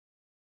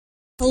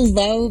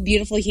Hello,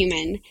 beautiful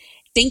human.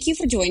 Thank you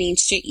for joining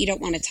Shit You Don't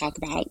Want to Talk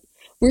About.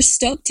 We're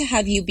stoked to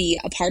have you be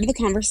a part of the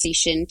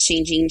conversation,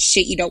 changing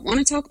shit you don't want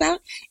to talk about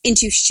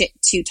into shit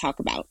to talk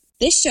about.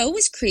 This show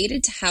was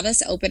created to have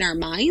us open our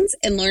minds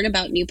and learn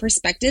about new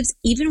perspectives,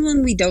 even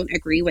when we don't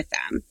agree with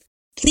them.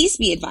 Please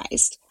be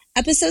advised.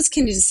 Episodes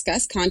can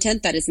discuss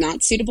content that is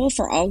not suitable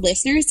for all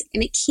listeners,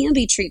 and it can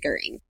be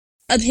triggering.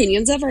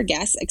 Opinions of our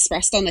guests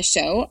expressed on the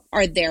show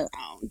are their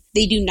own.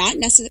 They do not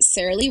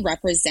necessarily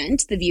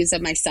represent the views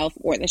of myself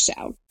or the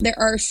show. There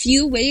are a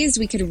few ways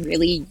we could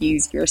really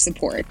use your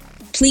support.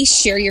 Please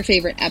share your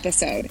favorite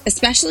episode,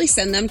 especially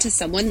send them to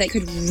someone that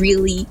could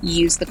really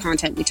use the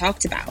content we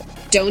talked about.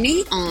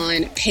 Donate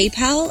on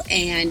PayPal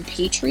and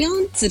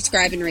Patreon,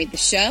 subscribe and rate the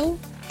show,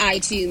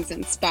 iTunes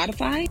and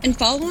Spotify, and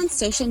follow on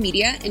social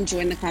media and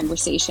join the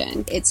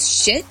conversation. It's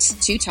shit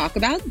to talk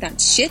about.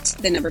 That's shit,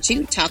 the number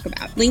 2, talk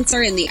about. Links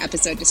are in the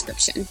episode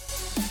description.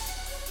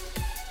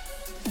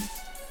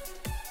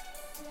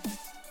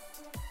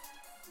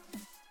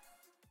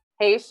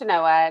 Hey,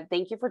 Shanoa,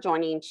 thank you for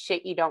joining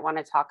Shit You Don't Want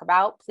to Talk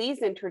About. Please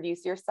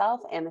introduce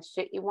yourself and the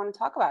shit you want to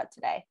talk about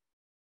today.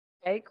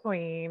 Hey,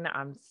 Queen.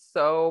 I'm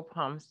so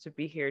pumped to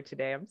be here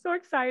today. I'm so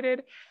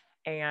excited.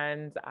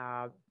 And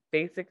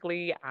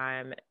basically,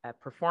 I'm a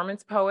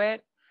performance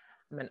poet.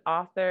 I'm an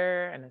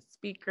author and a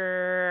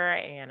speaker,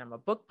 and I'm a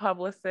book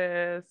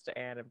publicist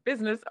and a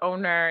business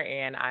owner,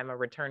 and I'm a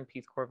returned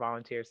Peace Corps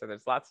volunteer. So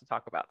there's lots to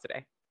talk about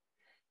today.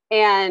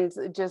 And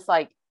just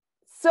like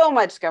so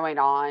much going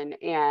on.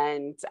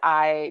 And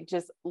I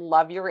just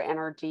love your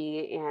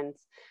energy and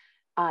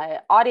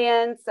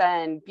audience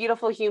and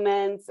beautiful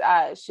humans.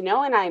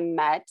 Chanel and I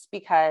met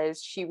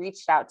because she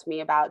reached out to me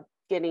about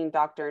getting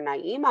Dr.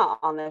 Naima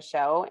on the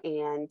show.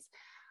 And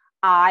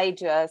I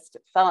just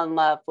fell in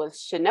love with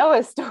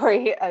Shanoa's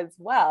story as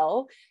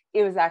well.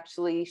 It was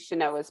actually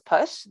Shanoa's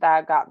push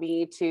that got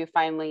me to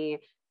finally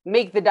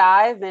make the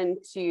dive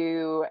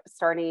into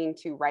starting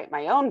to write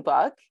my own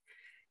book.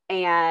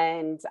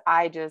 And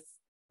I just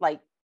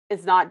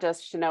it's not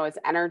just Shanoa's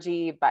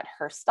energy, but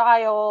her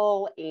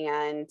style.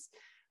 And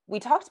we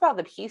talked about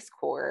the Peace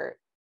Corps,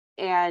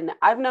 and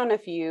I've known a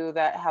few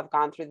that have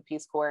gone through the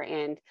Peace Corps,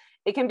 and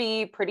it can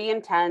be pretty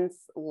intense,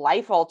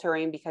 life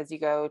altering, because you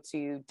go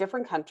to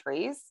different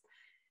countries.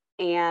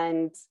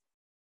 And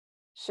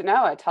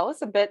Shanoa, tell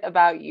us a bit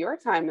about your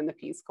time in the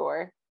Peace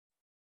Corps.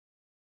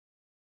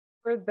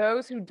 For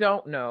those who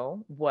don't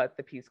know what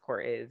the Peace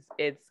Corps is,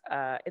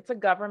 it's a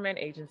government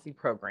agency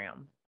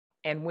program.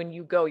 And when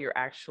you go, you're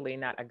actually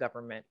not a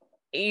government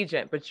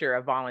agent, but you're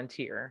a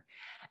volunteer.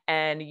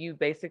 And you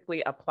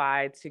basically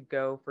apply to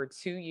go for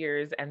 2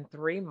 years and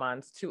 3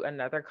 months to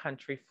another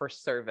country for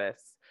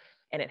service.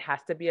 And it has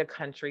to be a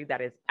country that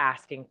is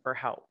asking for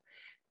help.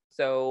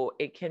 So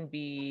it can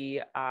be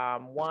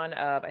one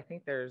of, I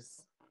think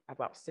there's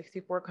about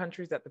 64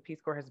 countries that the Peace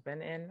Corps has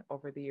been in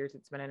over the years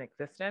it's been in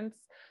existence.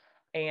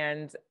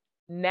 And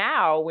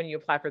now, when you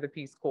apply for the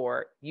Peace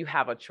Corps, you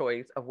have a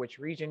choice of which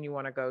region you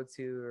want to go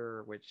to,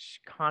 or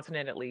which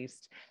continent at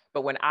least.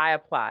 But when I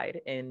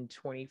applied in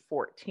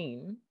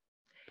 2014,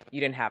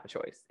 you didn't have a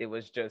choice. It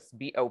was just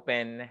be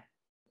open,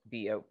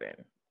 be open.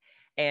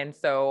 And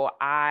so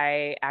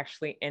I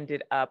actually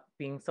ended up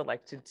being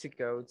selected to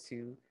go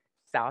to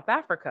South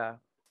Africa,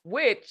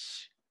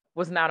 which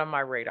was not on my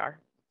radar.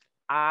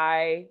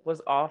 I was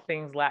all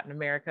things Latin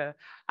America.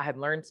 I had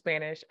learned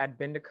Spanish. I'd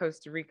been to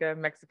Costa Rica,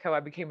 Mexico.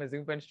 I became a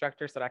Zumba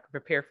instructor so that I could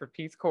prepare for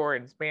Peace Corps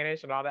in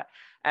Spanish and all that.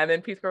 And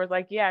then Peace Corps was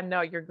like, "Yeah,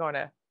 no, you're going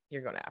to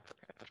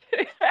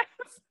Africa."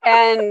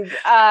 And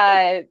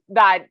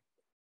that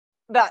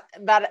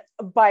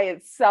by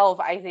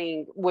itself, I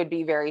think, would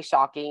be very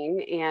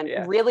shocking.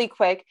 And really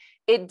quick,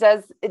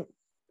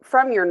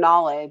 from your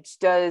knowledge,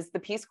 does the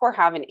Peace Corps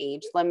have an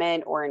age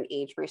limit or an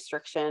age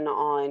restriction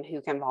on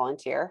who can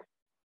volunteer?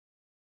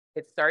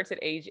 It starts at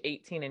age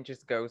 18 and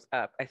just goes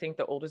up. I think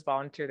the oldest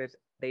volunteer that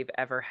they've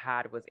ever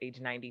had was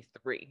age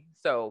 93.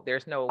 So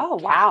there's no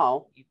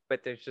wow,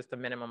 but there's just a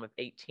minimum of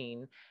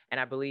 18. And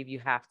I believe you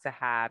have to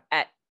have,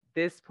 at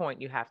this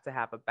point, you have to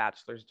have a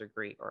bachelor's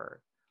degree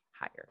or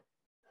higher.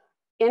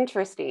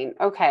 Interesting.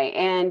 Okay.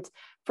 And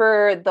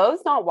for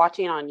those not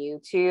watching on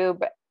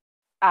YouTube,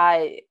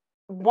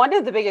 one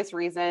of the biggest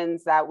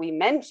reasons that we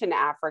mention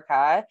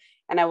Africa,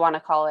 and I want to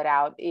call it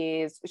out,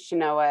 is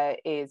Shanoa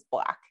is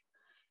Black.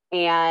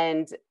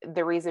 And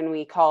the reason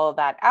we call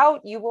that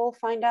out, you will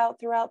find out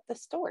throughout the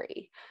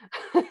story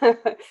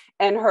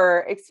and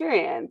her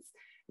experience.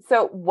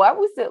 So what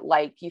was it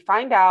like? You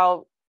find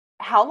out,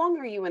 how long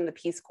are you in the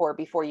Peace Corps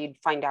before you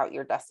find out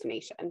your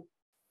destination?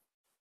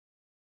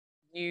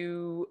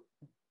 You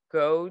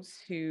go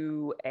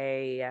to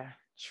a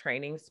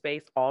training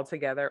space all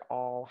together,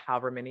 all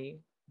however many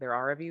there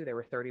are of you. There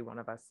were 31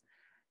 of us.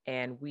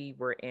 And we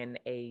were in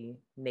a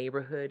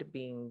neighborhood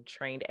being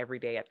trained every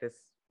day at this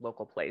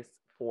local place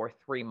for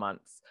 3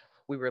 months.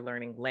 We were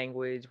learning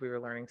language, we were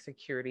learning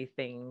security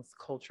things,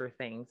 culture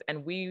things,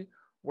 and we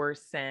were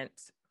sent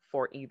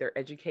for either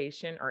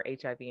education or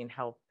HIV and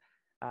health,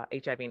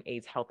 HIV and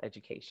AIDS health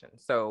education.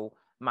 So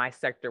my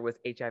sector was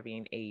HIV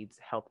and AIDS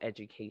health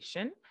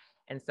education.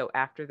 And so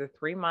after the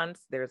 3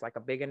 months, there's like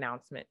a big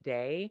announcement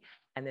day.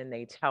 And then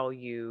they tell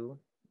you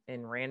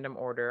in random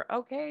order,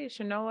 okay,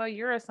 Shanoa,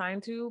 you're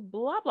assigned to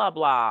blah, blah,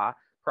 blah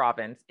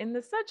province in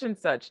the such and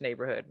such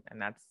neighborhood.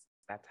 And that's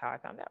how I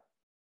found out.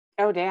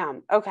 Oh,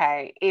 damn.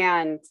 Okay.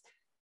 And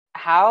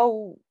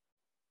how,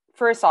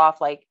 first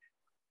off, like,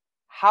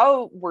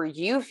 how were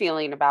you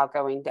feeling about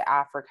going to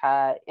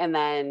Africa? And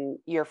then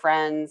your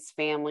friends,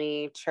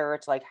 family,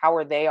 church, like, how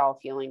were they all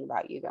feeling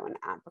about you going to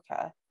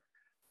Africa?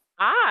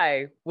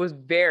 I was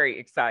very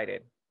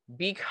excited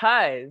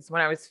because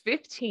when I was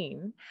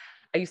 15,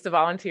 I used to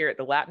volunteer at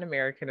the Latin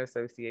American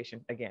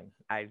Association. Again,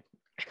 I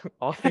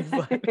all things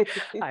like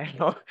I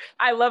know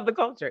I love the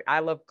culture. I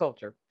love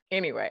culture.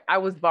 Anyway, I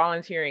was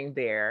volunteering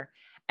there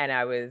and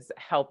I was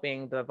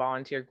helping the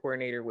volunteer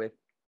coordinator with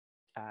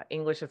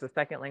English as a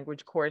second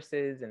language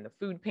courses and the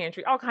food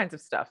pantry, all kinds of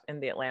stuff in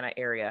the Atlanta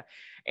area.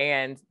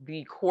 And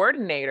the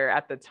coordinator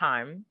at the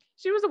time,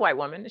 she was a white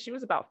woman. She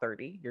was about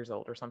 30 years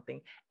old or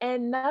something.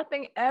 And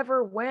nothing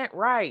ever went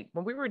right.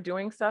 When we were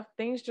doing stuff,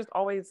 things just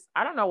always,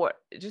 I don't know what,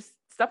 just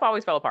stuff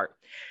always fell apart.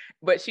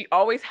 But she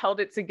always held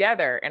it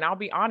together. And I'll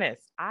be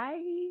honest,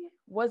 I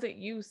wasn't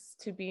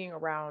used to being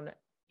around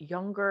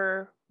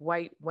younger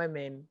white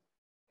women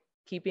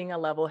keeping a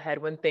level head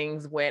when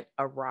things went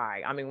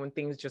awry. I mean, when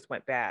things just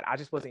went bad, I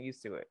just wasn't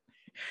used to it.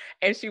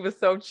 And she was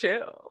so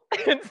chill.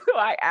 And so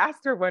I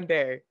asked her one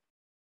day,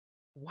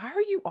 why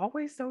are you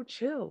always so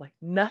chill? Like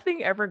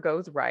nothing ever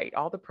goes right.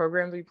 All the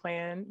programs we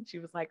plan, she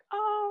was like,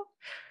 oh,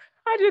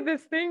 I did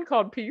this thing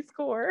called Peace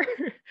Corps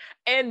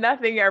and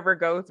nothing ever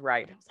goes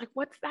right. I was like,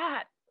 what's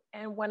that?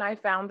 And when I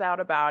found out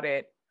about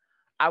it,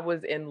 I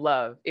was in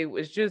love. It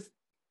was just,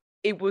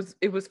 it was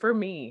for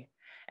me.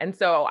 And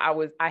so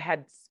I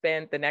had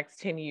spent the next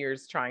 10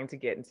 years trying to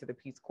get into the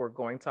Peace Corps,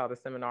 going to all the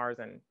seminars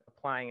and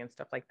applying and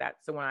stuff like that.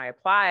 So when I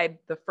applied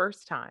the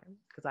first time,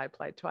 because I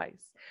applied twice,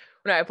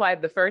 when I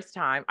applied the first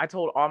time, I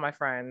told all my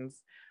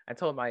friends, I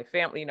told my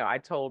family, I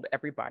told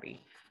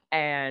everybody.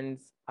 And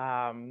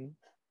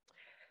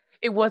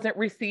it wasn't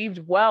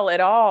received well at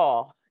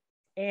all.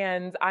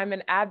 And I'm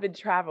an avid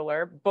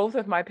traveler. Both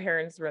of my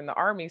parents were in the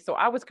Army. So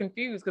I was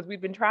confused because we'd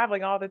been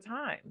traveling all the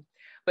time,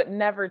 but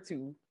never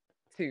to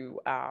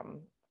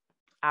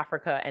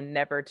Africa and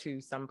never to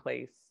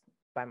someplace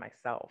by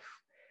myself.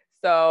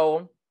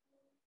 So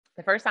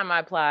the first time I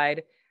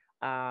applied,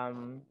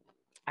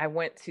 I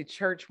went to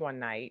church one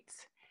night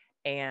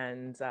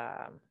and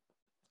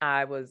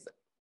I was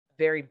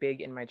very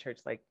big in my church,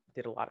 like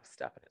did a lot of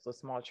stuff. It was a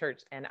small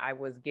church and I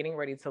was getting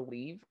ready to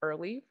leave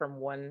early from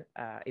one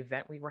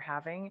event we were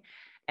having.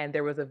 And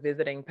there was a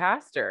visiting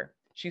pastor.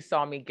 She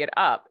saw me get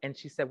up and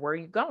she said, where are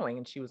you going?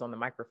 And she was on the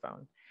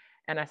microphone.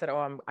 And I said,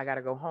 oh, I got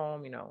to go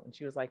home, And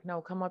she was like, no,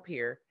 come up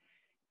here.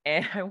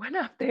 And I went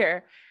up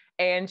there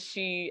and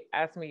she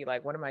asked me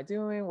like, what am I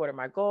doing? What are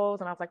my goals?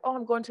 And I was like, oh,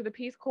 I'm going to the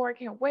Peace Corps. I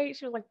can't wait.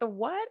 She was like, the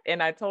what?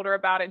 And I told her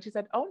about it. And she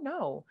said, oh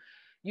no,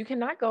 you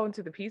cannot go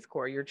into the Peace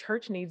Corps. Your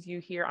church needs you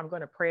here. I'm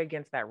going to pray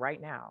against that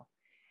right now.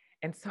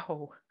 And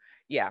so,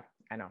 yeah,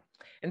 I know.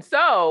 And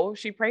so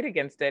she prayed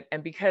against it.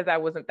 And because I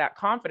wasn't that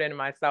confident in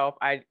myself,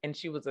 and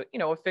she was a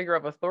figure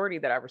of authority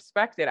that I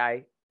respected,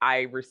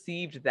 I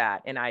received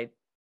that and I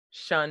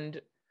shunned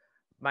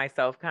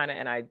myself kind of,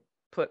 and I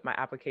put my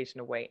application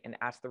away and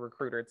asked the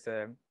recruiter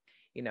to,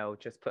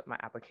 just put my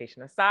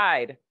application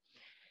aside.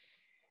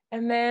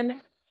 And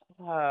then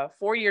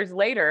 4 years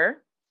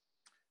later,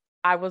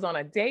 I was on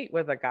a date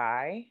with a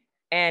guy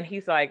and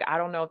he's like, I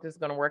don't know if this is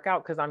going to work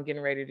out because I'm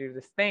getting ready to do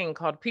this thing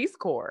called Peace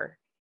Corps.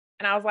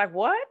 And I was like,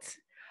 what?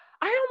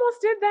 I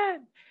almost did that.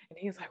 And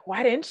he's like,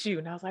 why didn't you?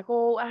 And I was like,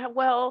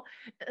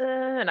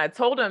 and I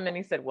told him and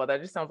he said, well,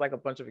 that just sounds like a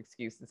bunch of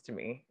excuses to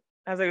me.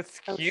 I was like,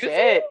 excuse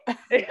me?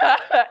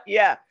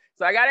 Yeah.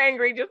 So I got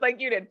angry just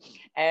like you did.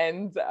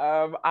 And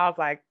I was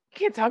like, you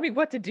can't tell me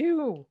what to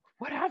do,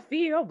 what I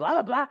feel, blah,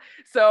 blah, blah.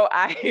 So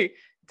I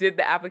did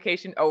the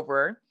application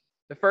over.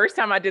 The first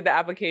time I did the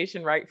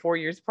application, 4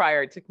 years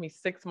prior, it took me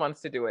 6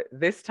 months to do it.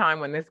 This time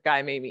when this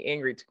guy made me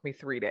angry, it took me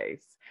 3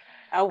 days.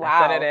 Oh,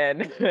 wow. I sent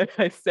it in.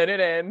 I sent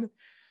it in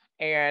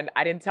and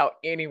I didn't tell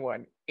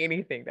anyone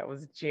anything. That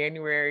was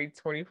January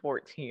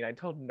 2014. I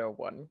told no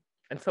one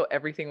until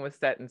everything was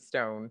set in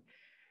stone.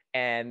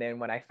 And then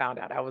when I found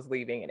out I was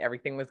leaving and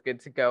everything was good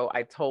to go,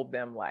 I told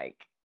them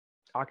like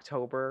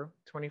October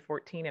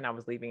 2014 and I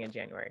was leaving in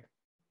January.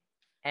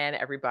 And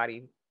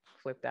everybody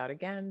flipped out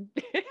again.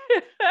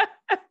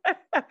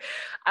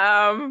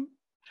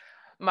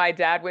 My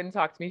dad wouldn't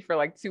talk to me for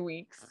like 2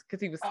 weeks because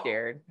he was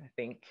scared, I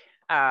think.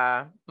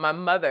 My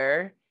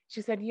mother,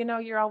 she said,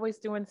 you're always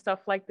doing stuff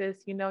like this.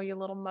 Your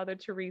little Mother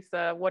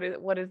Teresa. What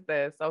is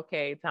this?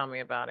 Okay, tell me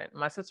about it.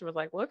 My sister was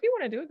like, well, if you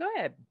want to do it, go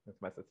ahead.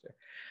 That's my sister.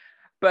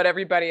 But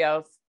everybody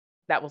else,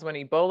 that was when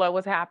Ebola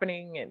was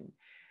happening. And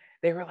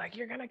they were like,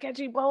 you're going to catch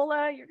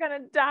Ebola. You're going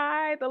to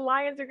die. The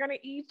lions are going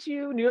to eat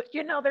you.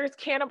 There's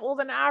cannibals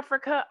in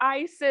Africa,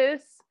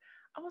 ISIS.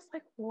 I was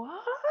like,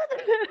 what?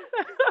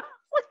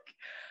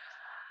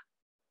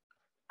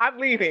 I'm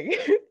leaving.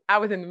 I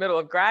was in the middle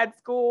of grad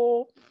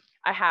school.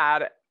 I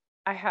had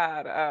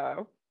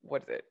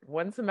what is it?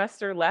 One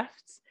semester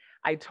left.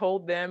 I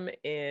told them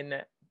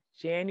in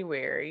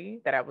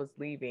January that I was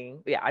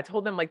leaving. Yeah, I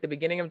told them like the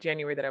beginning of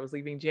January that I was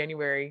leaving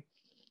January,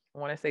 I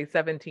want to say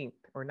 17th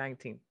or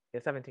 19th. Yeah,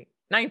 17th.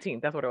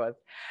 19th, that's what it was.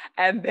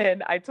 And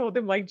then I told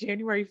them like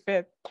January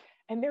 5th.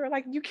 And they were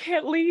like, you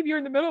can't leave. You're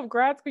in the middle of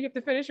grad school. You have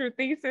to finish your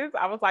thesis.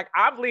 I was like,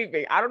 I'm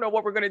leaving. I don't know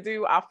what we're going to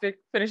do. I'll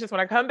finish this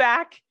when I come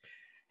back.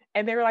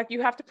 And they were like,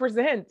 you have to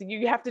present.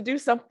 You have to do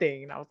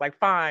something. And I was like,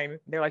 fine.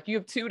 They're like, you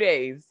have 2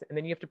 days and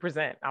then you have to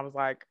present. I was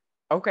like,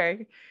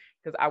 okay.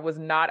 Because I was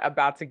not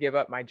about to give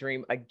up my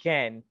dream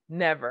again.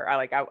 Never.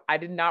 I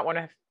did not want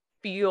to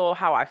feel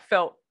how I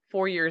felt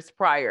 4 years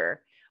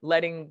prior,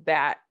 letting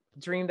that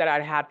dream that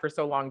I'd had for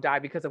so long die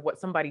because of what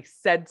somebody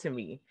said to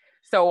me.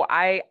 So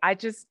I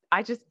just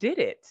did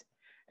it.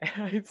 And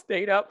I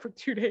stayed up for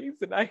 2 days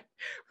and I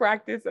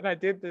practiced and I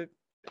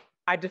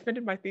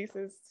defended my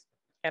thesis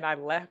and I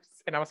left,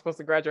 and I was supposed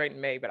to graduate in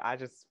May, but I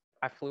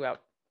flew out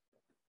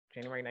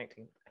January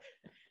 19th.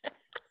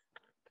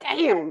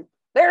 Damn,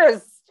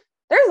 there's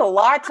a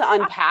lot to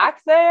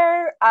unpack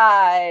there.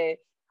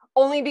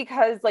 Only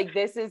because like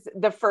this is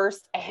the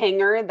first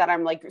hanger that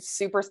I'm like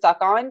super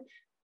stuck on.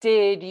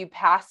 Did you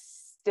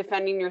pass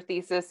defending your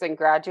thesis and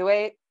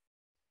graduate?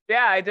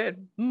 Yeah, I did.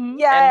 Mm-hmm.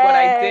 Yay!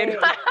 And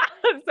what I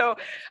did, so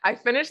I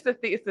finished the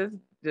thesis,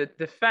 the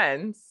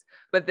defense,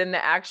 but then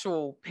the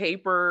actual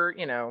paper,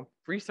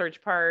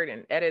 research part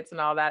and edits and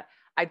all that,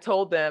 I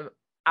told them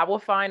I will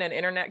find an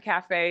internet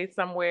cafe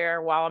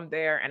somewhere while I'm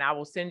there and I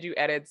will send you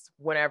edits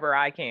whenever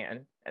I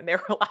can. And they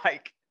were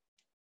like,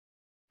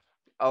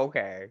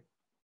 okay.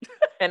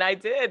 And I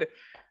did.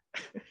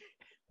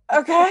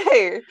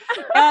 Okay.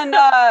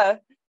 And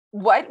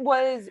what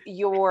was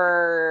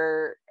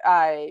your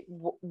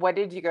what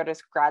did you go to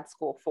grad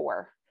school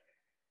for?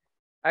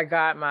 I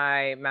got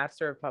my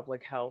Master of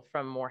Public Health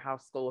from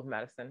Morehouse School of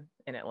Medicine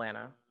in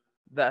Atlanta.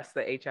 Thus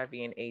the HIV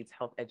and AIDS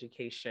health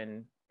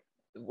education,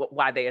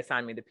 why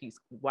the Peace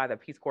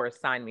Corps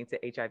assigned me to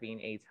HIV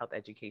and AIDS health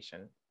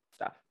education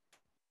stuff.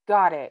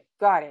 Got it.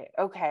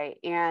 Okay.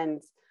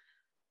 And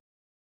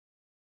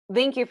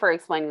thank you for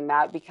explaining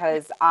that,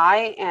 because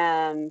I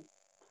am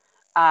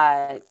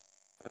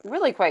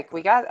really quick.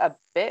 We got a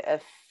bit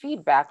of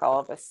feedback all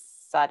of a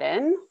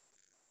sudden.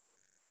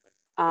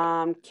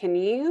 Can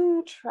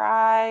you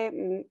try?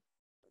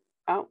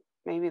 Oh,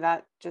 maybe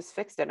that just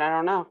fixed it. I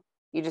don't know.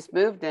 You just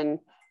moved and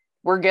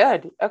we're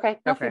good. Okay.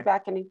 No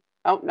feedback.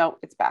 Oh, no,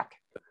 it's back.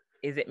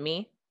 Is it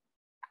me?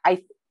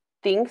 I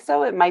think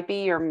so. It might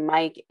be your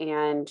mic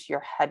and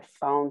your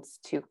headphones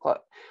too close.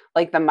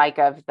 Like the mic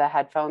of the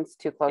headphones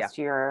too close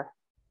to your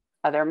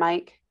other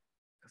mic.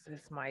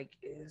 This mic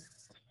is...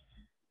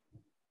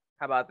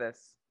 How about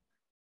this?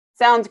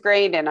 Sounds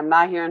great. And I'm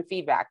not hearing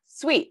feedback.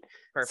 Sweet.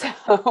 Perfect.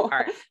 So, all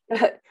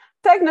right.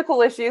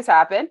 Technical issues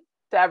happen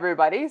to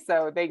everybody.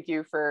 So thank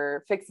you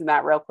for fixing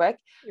that real quick.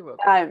 You're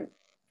welcome.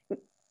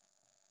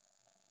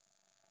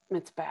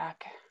 It's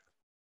back.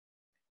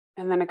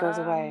 And then it goes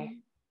away.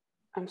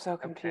 I'm so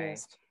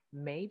confused.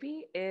 Okay.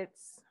 Maybe I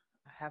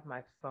have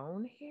my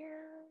phone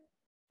here.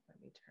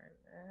 Let me turn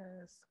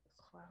this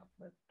cloud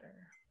lifter.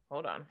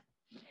 Hold on.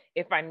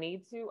 If I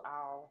need to,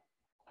 I'll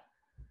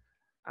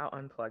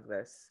unplug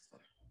this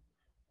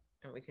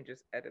and we can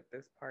just edit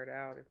this part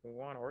out if we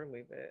want, or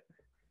leave it.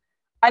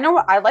 I know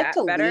I like that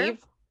to better?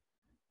 leave.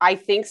 I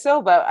think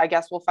so, but I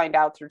guess we'll find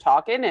out through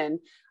talking. And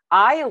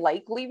I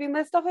like leaving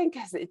this stuff in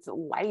because it's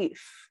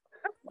life.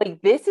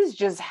 Like, this is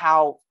just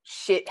how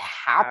shit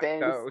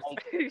happens.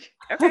 Like...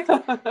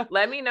 Okay.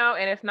 Let me know.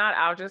 And if not,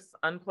 I'll just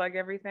unplug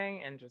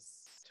everything and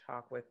just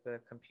talk with the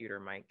computer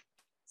mic.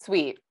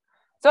 Sweet.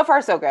 So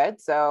far, so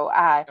good. So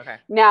okay.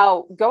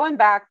 Now going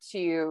back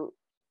to,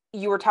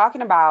 you were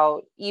talking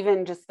about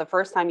even just the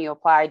first time you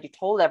applied, you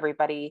told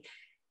everybody,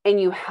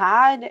 and you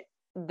had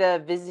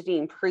the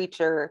visiting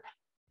preacher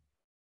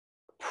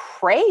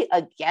pray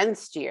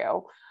against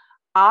you.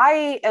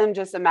 I am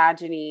just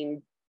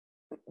imagining,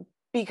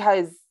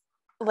 because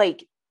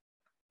like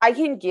I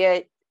can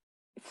get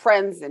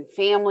friends and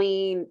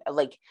family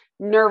like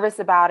nervous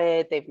about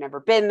it. They've never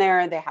been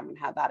there. They haven't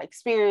had that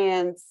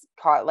experience.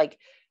 Like,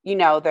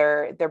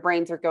 their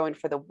brains are going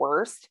for the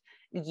worst.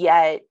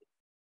 Yet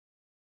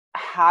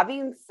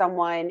having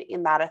someone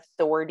in that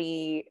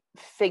authority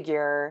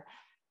figure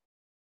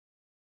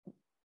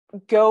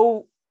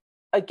go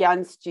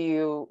against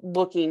you,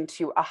 looking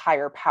to a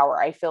higher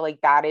power, I feel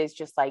like that is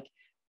just like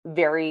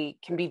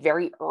can be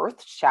very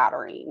earth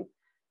shattering.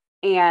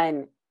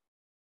 And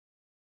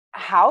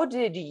how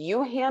did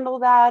you handle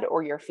that,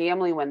 or your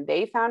family, when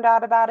they found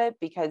out about it?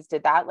 Because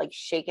did that like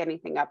shake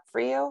anything up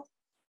for you?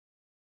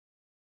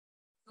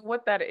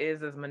 What that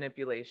is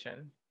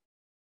manipulation.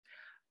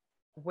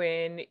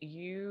 When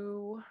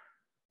you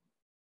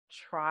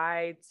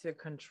try to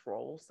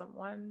control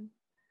someone,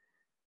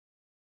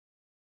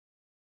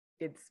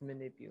 it's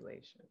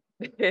manipulation.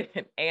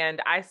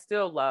 And I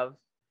still love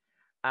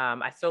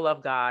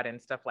God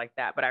and stuff like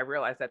that. But I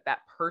realized that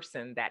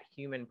person, that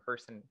human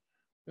person,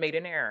 made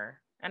an error,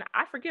 and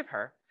I forgive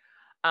her.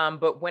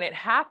 But when it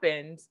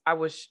happened, I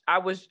was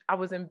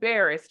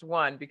embarrassed,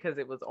 one, because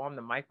it was on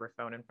the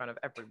microphone in front of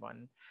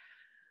everyone.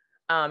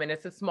 And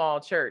it's a small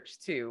church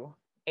too.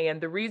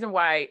 And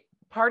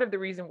part of the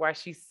reason why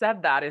she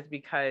said that is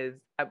because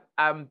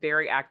I'm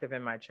very active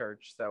in my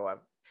church. So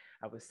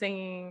I was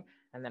singing,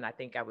 and then I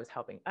think I was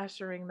helping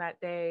ushering that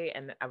day,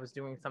 and I was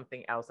doing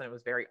something else. And it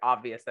was very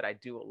obvious that I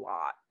do a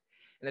lot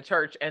in the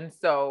church. And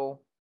so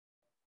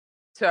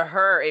to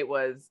her, it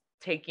was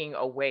taking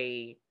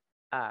away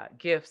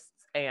gifts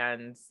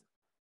and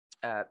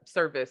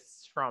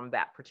service from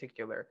that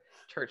particular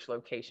church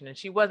location. And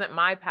she wasn't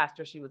my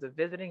pastor, she was a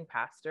visiting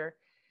pastor.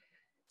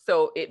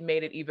 So it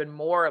made it even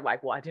more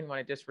like, well, I didn't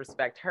want to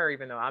disrespect her,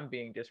 even though I'm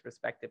being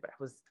disrespected. But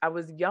I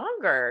was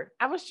younger.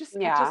 I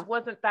just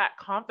wasn't that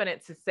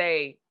confident to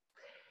say,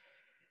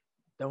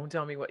 don't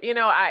tell me what,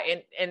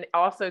 and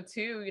also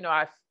too,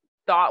 I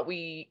thought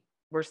we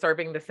were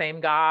serving the same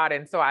God.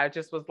 And so I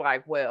just was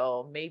like,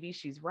 well, maybe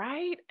she's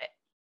right.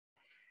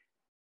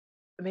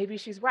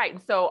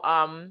 And so,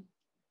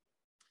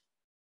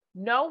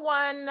 no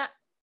one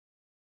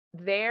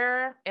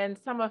there, and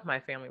some of my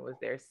family was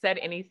there, said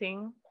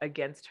anything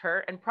against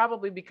her, and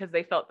probably because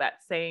they felt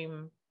that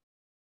same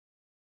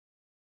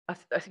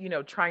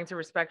trying to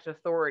respect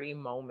authority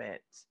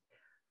moment.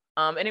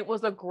 And it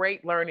was a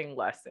great learning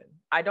lesson.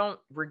 I don't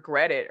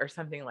regret it or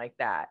something like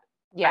that.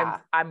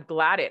 I'm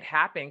glad it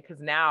happened, because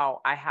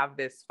now I have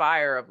this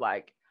fire of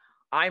like,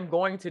 I'm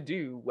going to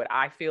do what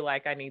I feel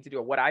like I need to do,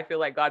 or what I feel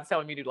like God's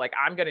telling me to do. Like,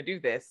 I'm going to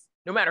do this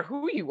no matter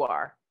who you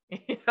are,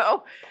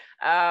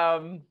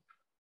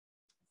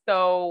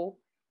 So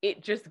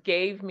it just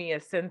gave me a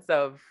sense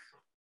of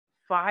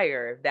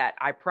fire that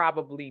I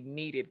probably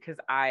needed, because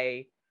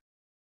I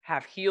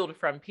have healed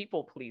from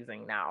people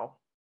pleasing now,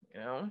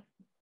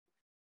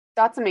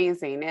 That's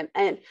amazing.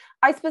 And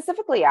I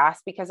specifically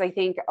asked because I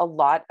think a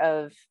lot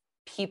of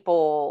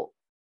people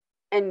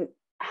and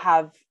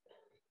have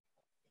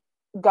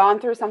gone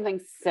through something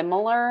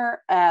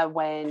similar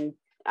when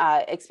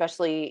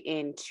especially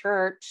in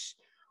church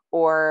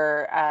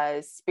or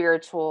a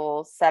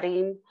spiritual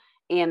setting,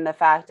 and the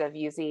fact of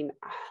using,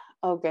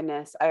 oh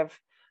goodness, I've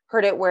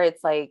heard it where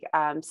it's like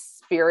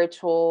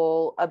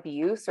spiritual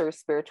abuse or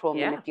spiritual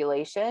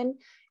manipulation.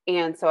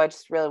 And so I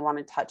just really want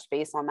to touch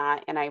base on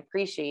that. And I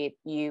appreciate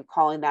you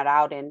calling that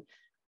out, and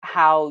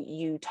how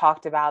you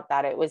talked about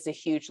that. It was a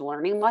huge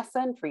learning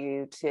lesson for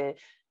you to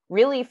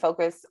really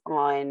focus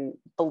on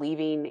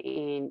believing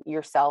in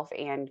yourself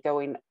and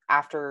going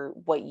after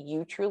what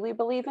you truly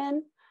believe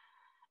in.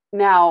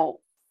 Now,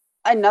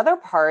 another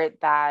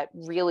part that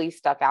really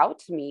stuck out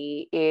to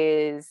me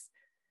is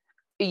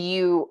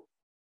did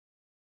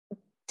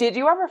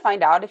you ever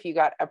find out if you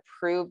got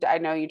approved? I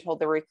know you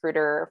told the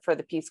recruiter for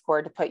the Peace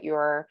Corps to put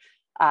your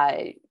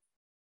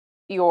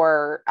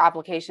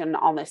application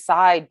on the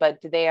side,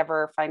 but did they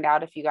ever find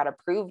out if you got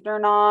approved or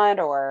not,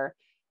 or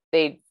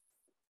they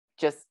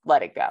just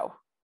let it go?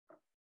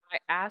 I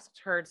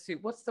asked her to,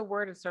 what's the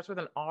word? It starts with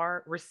an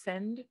R,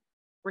 rescind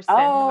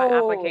my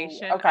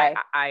application. Okay.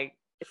 I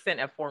sent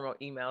a formal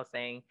email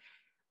saying,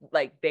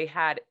 like, they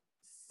had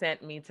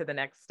sent me to the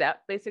next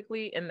step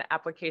basically in the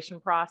application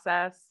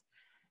process.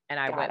 And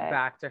I went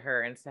back to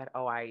her and said,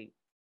 oh, I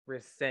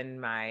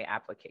rescind my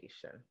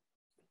application.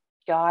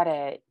 Got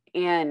it.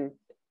 And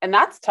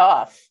that's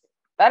tough.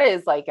 That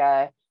is like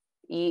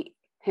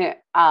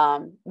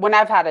when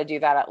I've had to do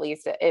that, at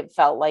least it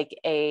felt like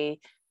a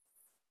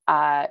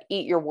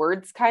eat your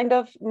words kind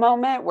of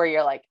moment where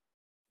you're like,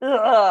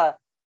 ugh,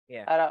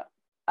 yeah,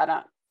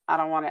 I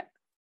don't want it.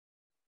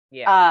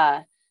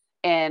 Yeah.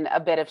 And a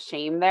bit of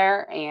shame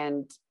there.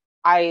 And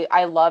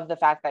I love the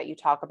fact that you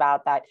talk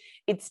about that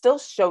it still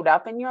showed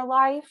up in your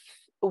life,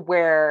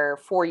 where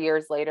 4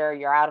 years later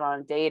you're out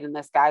on a date and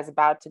this guy's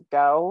about to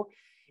go.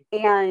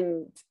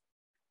 And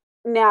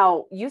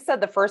now, you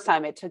said the first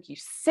time it took you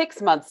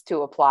 6 months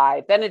to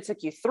apply, then it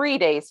took you 3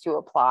 days to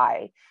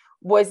apply.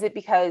 Was it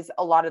because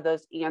a lot of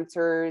those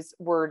answers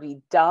were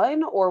already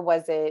done, or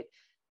was it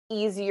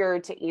easier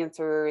to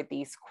answer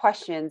these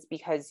questions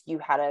because you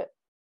had a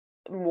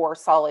more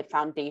solid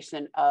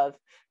foundation of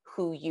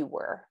who you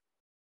were?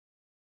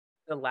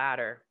 The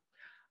latter.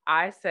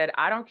 I said,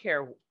 I don't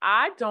care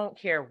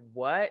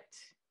what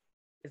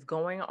is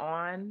going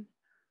on,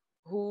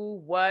 who,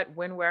 what,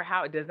 when, where,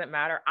 how, it doesn't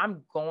matter.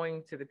 I'm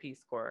going to the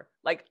Peace Corps.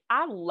 Like,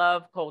 I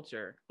love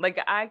culture. Like,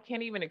 I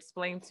can't even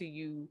explain to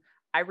you.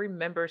 I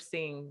remember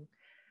seeing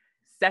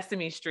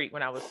Sesame Street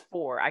when I was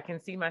 4. I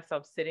can see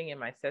myself sitting in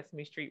my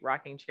Sesame Street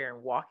rocking chair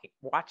and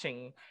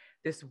watching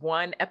this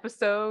one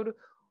episode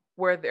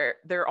where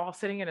they're all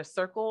sitting in a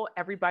circle.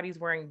 Everybody's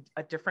wearing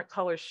a different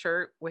color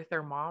shirt with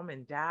their mom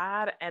and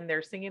dad, and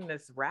they're singing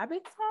this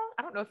rabbit song.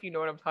 I don't know if you know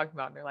what I'm talking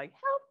about. And they're like,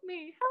 help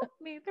me,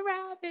 the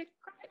rabbit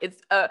cry.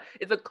 It's a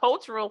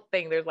cultural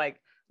thing. There's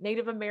like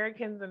Native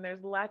Americans, and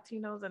there's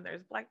Latinos, and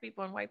there's Black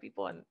people and white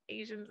people and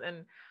Asians.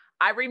 And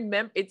I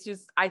remember,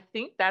 I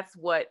think that's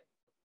what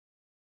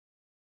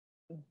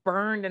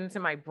burned into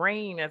my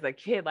brain as a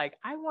kid. Like,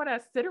 I want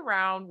to sit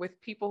around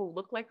with people who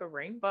look like a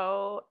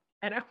rainbow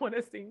and I want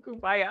to sing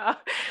Kumbaya.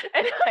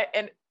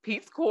 And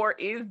Peace Corps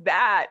is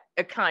that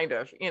a kind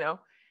of,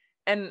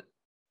 and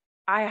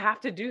I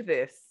have to do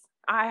this.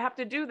 I have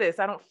to do this.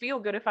 I don't feel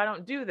good if I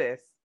don't do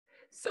this.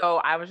 So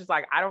I was just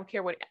like, I don't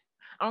care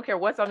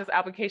what's on this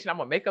application. I'm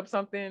gonna make up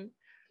something.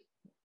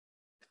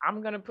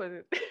 I'm gonna put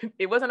it.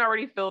 It wasn't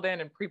already filled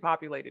in and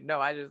pre-populated. No,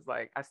 I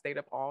stayed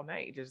up all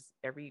night.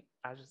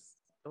 I just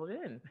filled it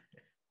in.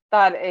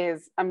 That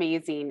is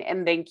amazing.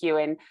 And thank you.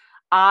 And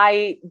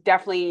I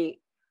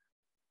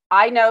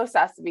know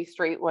Sesame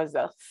Street was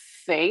a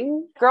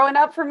thing growing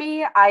up for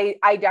me.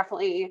 I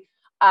definitely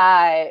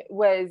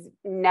was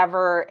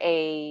never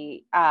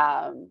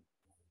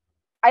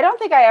I don't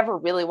think I ever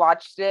really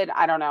watched it.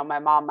 I don't know. My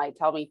mom might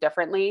tell me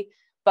differently,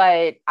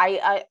 but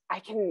I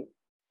can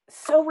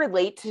so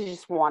relate to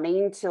just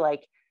wanting to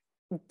like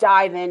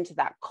dive into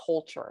that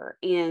culture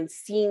and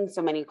seeing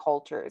so many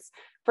cultures.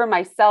 For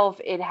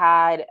myself, it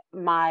had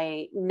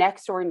my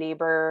next door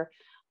neighbor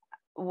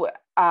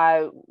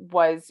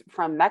was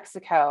from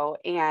Mexico,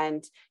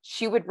 and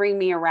she would bring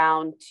me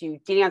around to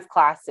dance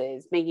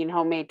classes, making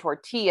homemade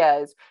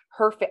tortillas.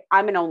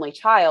 I'm an only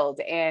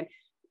child, and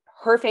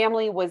her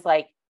family was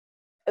like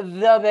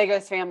the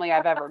biggest family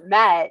I've ever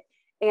met.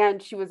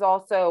 And she was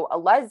also a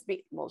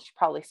lesbian. Well, she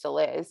probably still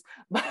is,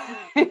 but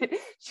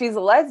she's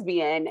a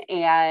lesbian.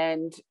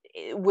 And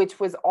which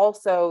was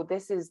also,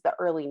 this is the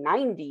early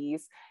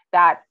 90s,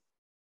 that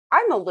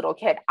I'm a little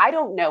kid. I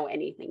don't know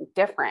anything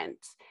different.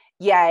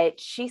 Yet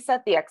she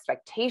set the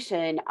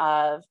expectation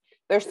of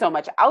there's so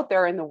much out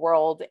there in the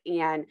world.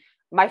 And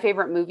my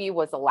favorite movie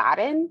was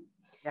Aladdin.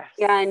 Yes.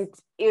 And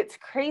it's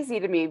crazy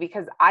to me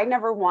because I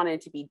never wanted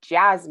to be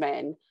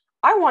Jasmine.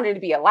 I wanted to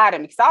be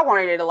Aladdin because I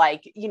wanted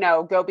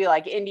to go be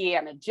like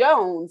Indiana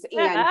Jones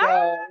and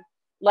go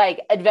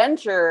like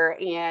adventure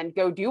and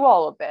go do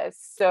all of this.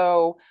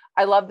 So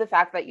I love the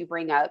fact that you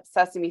bring up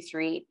Sesame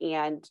Street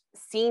and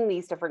seeing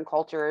these different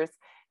cultures,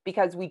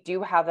 because we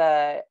do have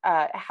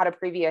had a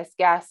previous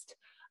guest,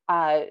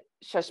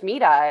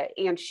 Shashmita,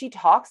 and she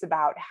talks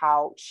about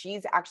how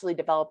she's actually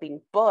developing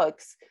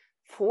books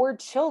for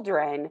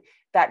children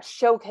that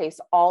showcase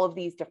all of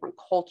these different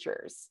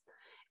cultures.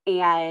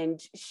 And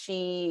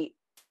she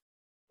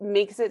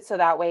makes it so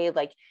that way,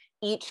 like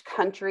each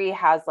country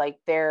has like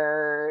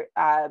their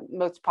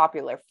most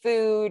popular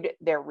food,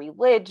 their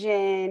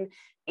religion,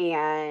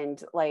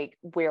 and like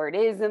where it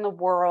is in the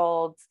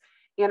world.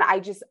 And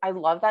I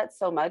love that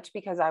so much,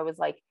 because I was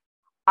like,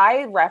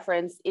 I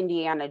referenced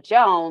Indiana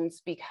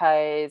Jones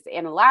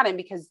and Aladdin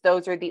because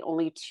those are the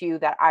only two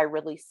that I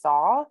really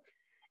saw.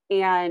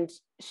 And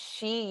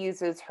she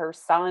uses her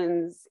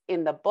sons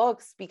in the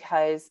books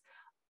because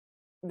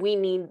we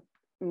need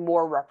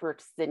more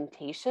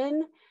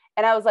representation.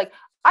 And I was like,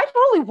 I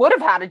totally would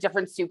have had a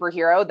different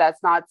superhero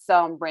that's not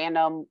some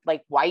random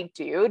like white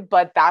dude,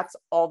 but that's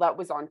all that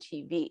was on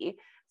TV.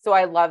 So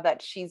I love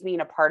that she's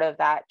being a part of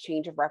that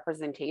change of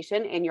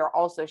representation. And you're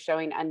also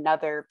showing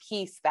another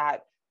piece that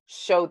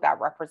showed that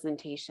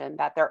representation,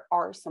 that there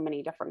are so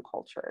many different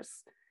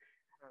cultures.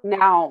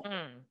 Now,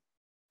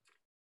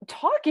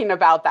 talking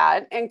about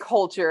that and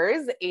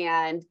cultures,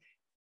 and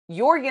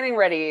you're getting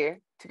ready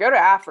to go to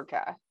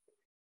Africa,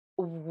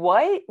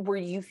 what were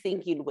you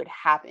thinking would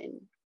happen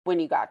when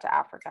you got to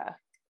Africa?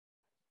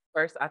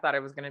 First, I thought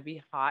it was going to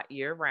be hot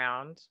year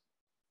round.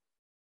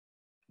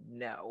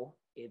 No,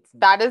 it's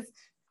not. That is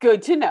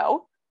good to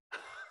know.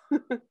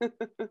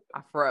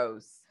 I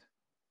froze.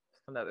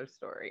 Another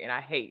story. And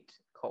I hate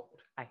cold.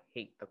 I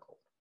hate the cold.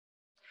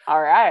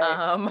 All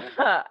right.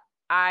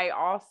 I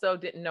also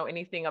didn't know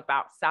anything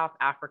about South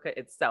Africa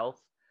itself,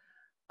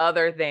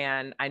 other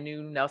than I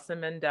knew Nelson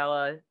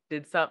Mandela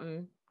did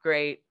something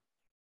great.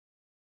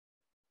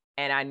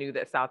 And I knew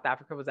that South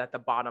Africa was at the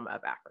bottom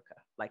of Africa,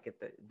 like at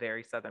the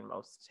very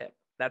southernmost tip.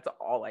 That's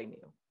all I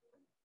knew.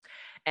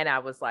 And I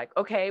was like,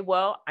 okay,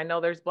 well, I know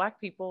there's Black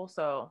people,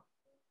 so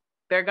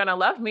they're going to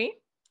love me.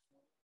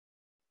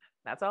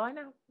 That's all I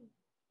know.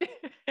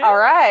 All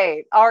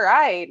right. All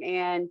right.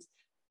 And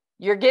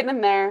you're getting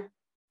in there.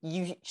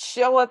 You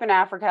show up in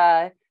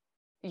Africa.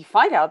 You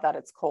find out that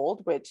it's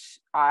cold, which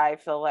I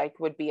feel like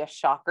would be a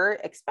shocker,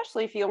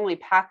 especially if you only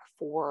pack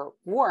for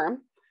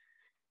warm.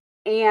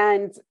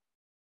 And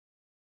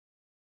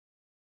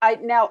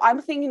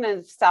I'm thinking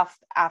of South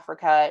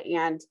Africa,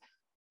 and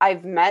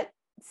I've met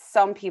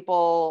some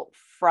people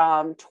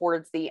from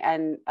towards the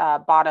end,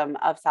 bottom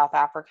of South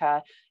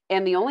Africa.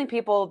 And the only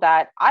people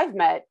that I've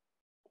met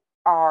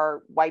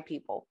are white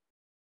people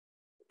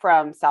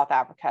from South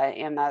Africa.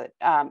 And that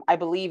I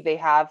believe they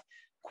have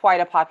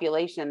quite a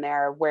population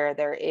there where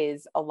there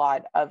is a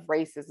lot of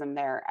racism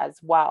there as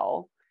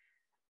well.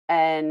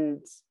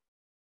 And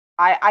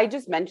I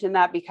just mentioned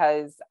that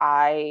because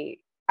I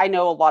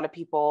know a lot of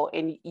people,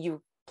 and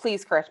you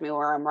please correct me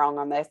where I'm wrong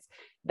on this,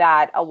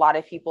 that a lot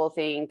of people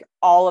think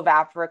all of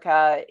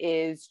Africa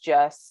is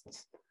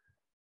just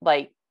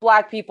like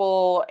Black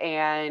people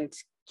and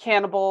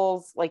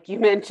cannibals, like you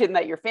mentioned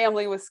that your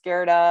family was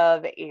scared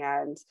of.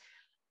 And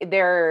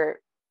there's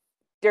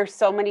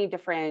so many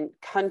different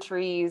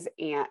countries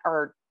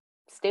or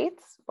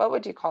states. What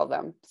would you call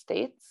them?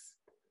 States?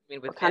 I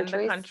mean, or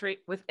countries?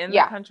 within the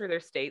Yeah. country, they're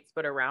states,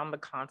 but around the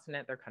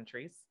continent, they're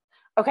countries.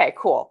 Okay,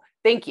 cool.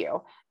 Thank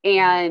you.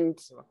 And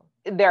You're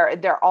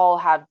welcome. they're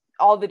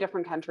all the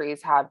different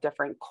countries have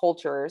different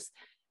cultures.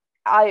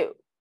 I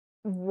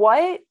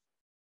what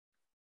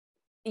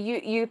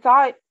you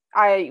thought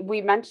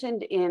we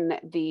mentioned in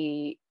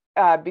the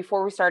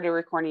before we started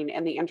recording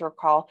in the intro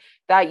call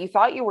that you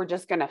thought you were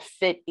just going to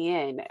fit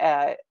in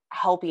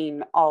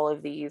helping all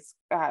of these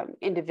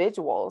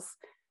individuals.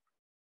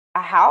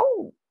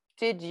 How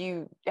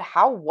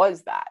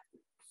was that?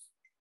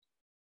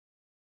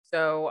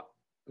 So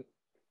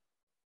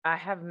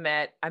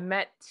I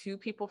met two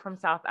people from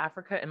South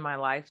Africa in my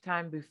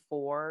lifetime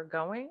before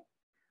going.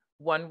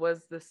 One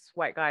was this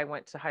white guy I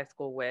went to high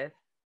school with,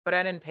 but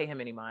I didn't pay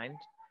him any mind.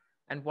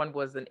 And one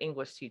was an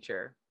English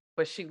teacher,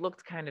 but she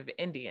looked kind of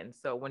Indian.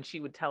 So when she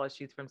would tell us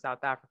she's from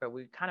South Africa,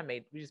 we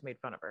just made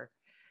fun of her.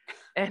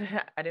 And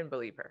I didn't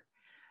believe her.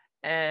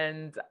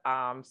 And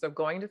so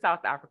going to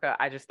South Africa,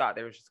 I just thought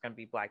there was just going to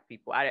be Black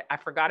people. I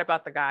forgot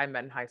about the guy I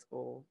met in high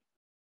school.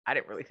 I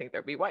didn't really think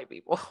there'd be white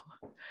people.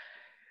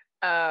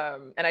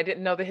 And I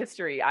didn't know the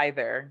history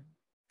either.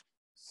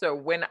 So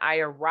when I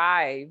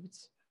arrived,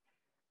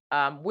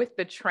 with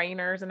the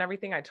trainers and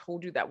everything, I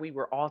told you that we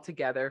were all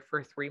together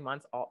for 3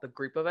 months, all the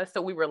group of us.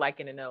 So we were like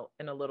in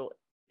a little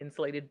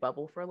insulated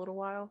bubble for a little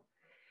while.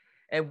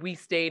 And we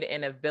stayed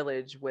in a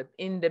village with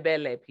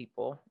Indebele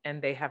people, and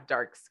they have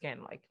dark skin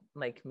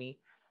like me.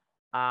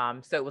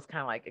 So it was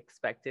kind of like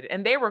expected.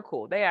 And they were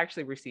cool. They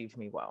actually received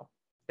me well.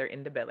 They're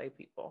Indebele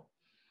people.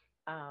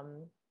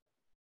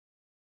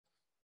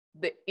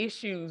 The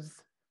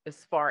issues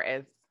as far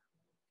as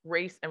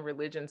race and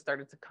religion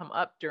started to come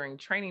up during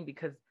training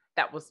because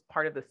that was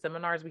part of the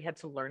seminars we had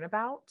to learn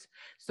about.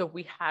 So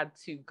we had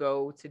to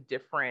go to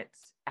different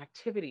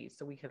activities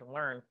so we could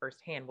learn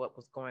firsthand what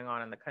was going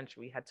on in the country.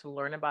 We had to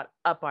learn about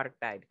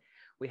apartheid.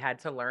 We had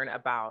to learn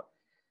about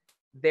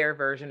their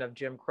version of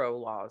Jim Crow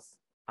laws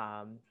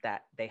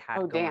that they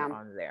had going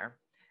on there.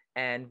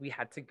 And we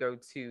had to go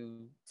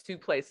to two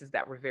places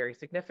that were very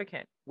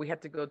significant. We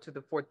had to go to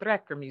the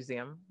Voortrekker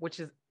Museum, which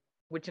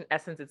in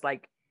essence is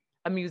like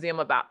a museum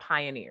about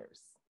pioneers,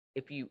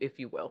 if you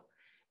will,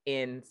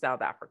 in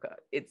South Africa.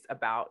 It's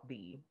about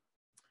the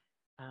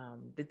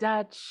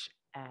Dutch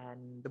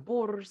and the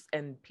Boers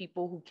and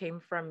people who came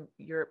from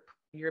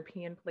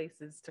European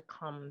places to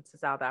come to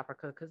South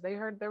Africa because they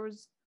heard there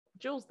was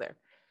jewels there.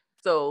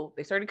 So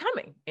they started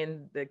coming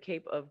in the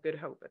Cape of Good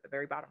Hope at the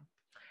very bottom.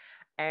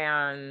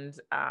 And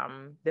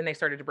then they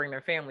started to bring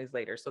their families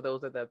later. So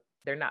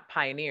they're not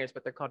pioneers,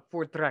 but they're called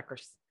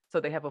Voortrekkers. So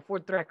they have a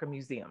Voortrekker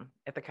museum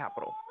at the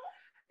Capitol.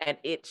 And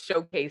it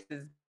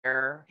showcases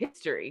their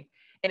history.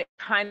 And it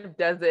kind of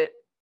does it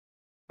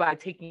by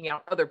taking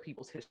out other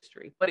people's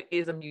history. But it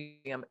is a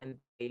museum, and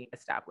they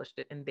established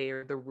it, and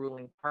they're the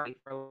ruling party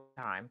for a long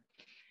time.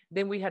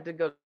 Then we had to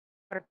go to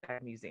the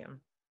Apartheid Museum.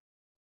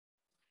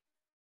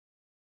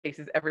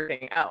 Faces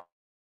everything else.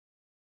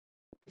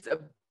 It's a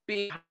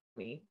big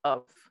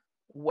of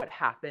what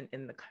happened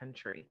in the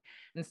country.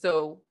 And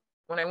so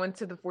when I went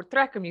to the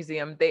Voortrekker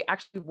Museum, they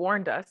actually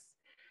warned us.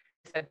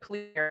 They said,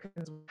 please,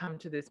 Americans come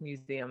to this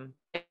museum.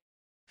 If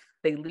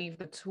they leave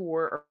the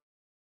tour or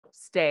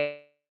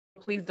stay,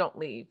 please don't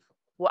leave.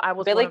 Well, I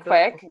was really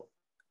quick.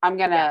 I'm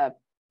going to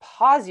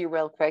pause you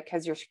real quick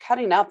because you're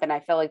cutting up, and I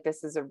feel like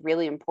this is a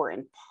really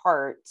important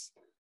part.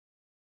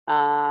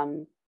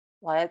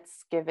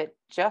 Let's give it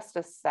just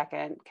a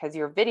second because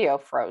your video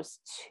froze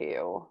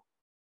too.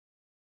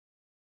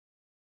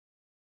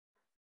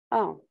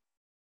 Oh.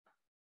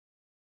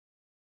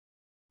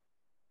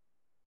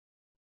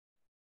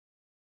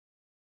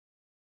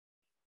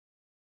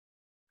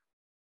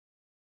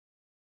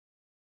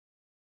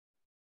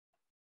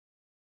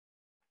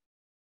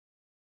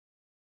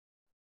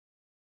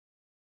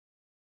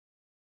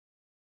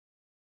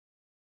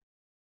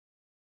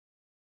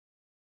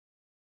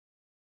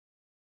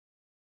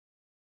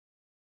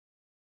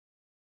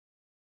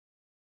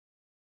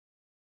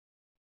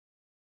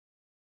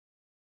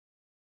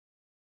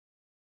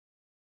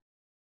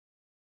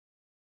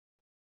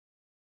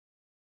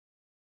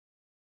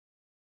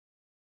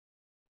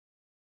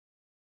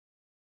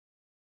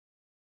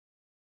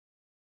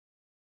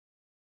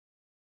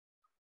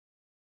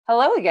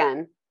 Hello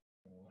again.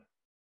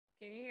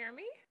 Can you hear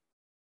me?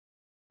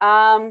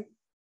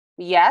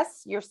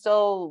 Yes, you're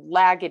still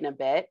lagging a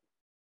bit.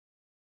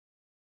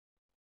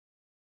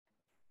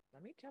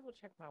 Let me double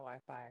check my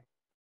Wi-Fi.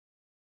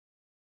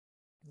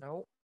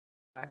 Nope.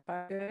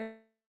 Wi-Fi good.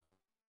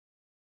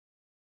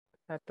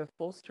 At the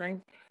full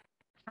strength.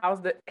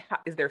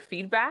 Is there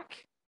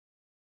feedback?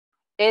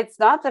 It's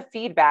not the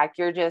feedback.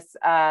 You're just,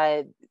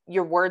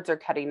 your words are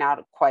cutting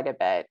out quite a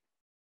bit.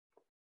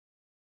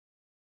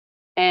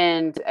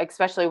 And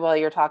especially while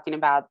you're talking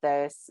about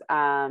this,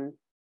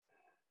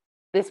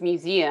 this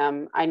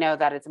museum, I know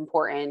that it's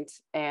important,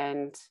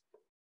 and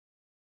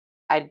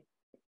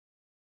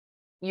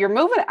you're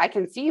moving. I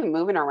can see you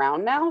moving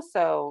around now,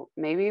 so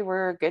maybe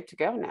we're good to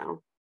go now.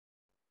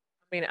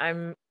 I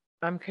mean,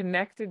 I'm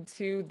connected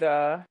to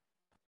the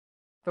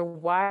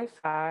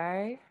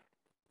Wi-Fi.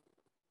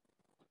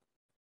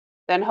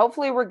 then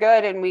hopefully we're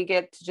good and we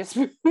get to just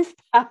move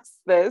past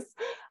this.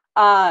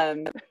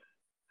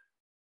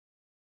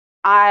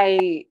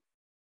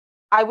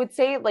 I would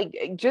say,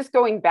 like, just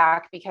going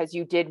back, because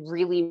you did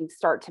really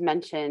start to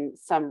mention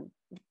some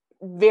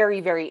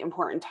very, very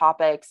important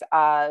topics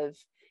of,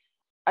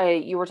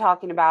 you were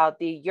talking about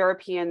the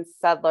European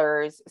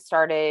settlers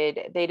they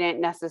didn't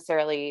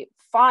necessarily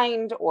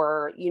find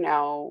or,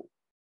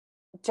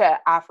 to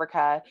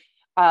Africa,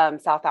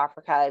 South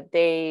Africa,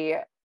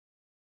 they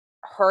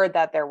heard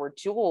that there were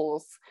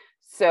jewels.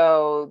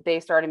 So they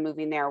started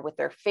moving there with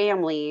their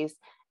families.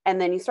 And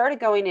then you started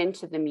going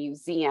into the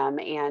museum.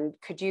 And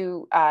could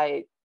you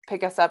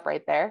pick us up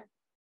right there?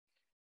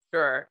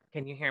 Sure.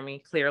 Can you hear me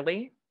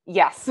clearly?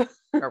 Yes.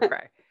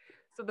 Okay.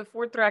 So the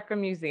Voortrekker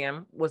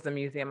Museum was the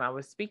museum I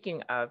was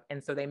speaking of.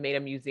 And so they made a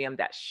museum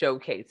that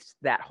showcased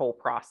that whole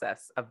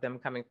process of them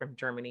coming from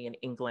Germany and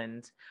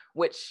England,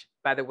 which,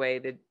 by the way,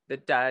 the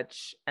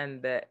Dutch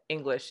and the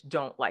English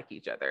don't like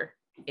each other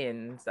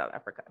in South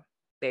Africa.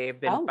 They've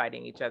been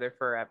fighting each other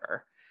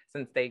forever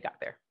since they got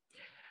there.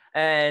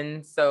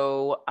 And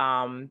so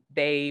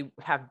they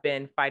have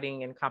been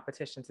fighting in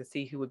competition to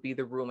see who would be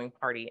the ruling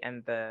party.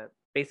 And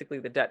basically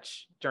the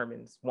Dutch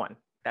Germans won.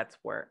 That's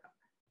where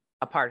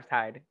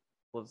apartheid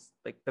was,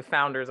 like, the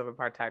founders of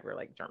apartheid were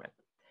like German.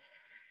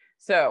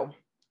 So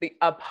the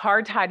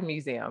Apartheid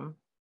Museum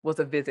was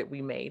a visit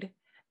we made,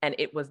 and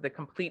it was the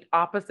complete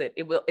opposite.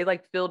 It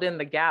like filled in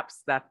the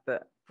gaps that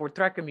the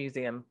Voortrekker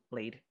Museum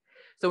laid.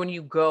 So when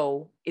you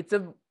go, it's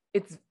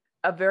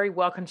a very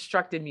well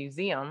constructed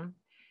museum.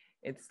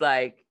 It's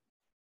like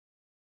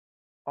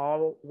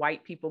all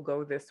white people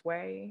go this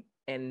way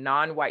and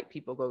non-white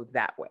people go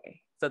that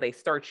way. So they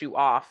start you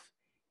off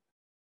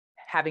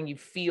having you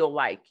feel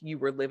like you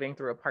were living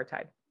through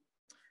apartheid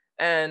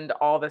and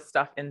all the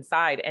stuff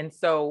inside. And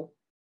so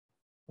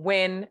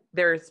when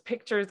there's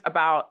pictures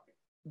about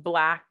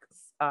Black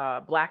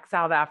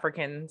South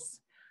Africans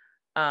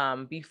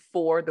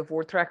before the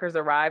Voortrekkers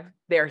arrive,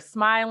 they're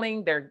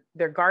smiling,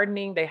 they're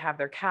gardening, they have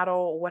their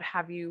cattle, what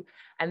have you.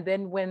 And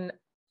then when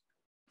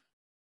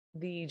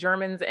the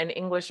Germans and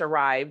English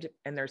arrived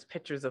and there's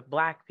pictures of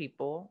Black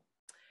people,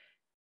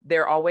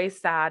 they're always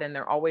sad and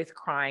they're always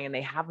crying and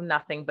they have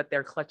nothing, but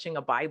they're clutching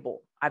a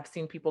Bible. I've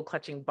seen people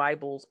clutching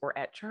Bibles or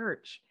at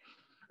church.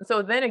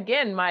 So then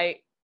again, my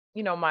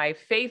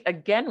faith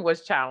again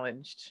was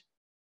challenged.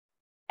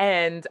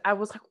 And I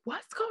was like,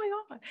 what's going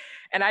on?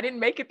 And I didn't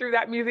make it through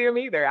that museum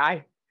either.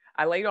 I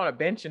laid on a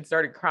bench and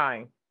started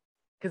crying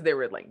because there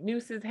were like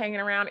nooses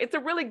hanging around. It's a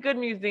really good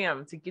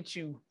museum to get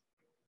you.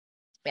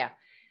 Yeah.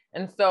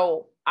 And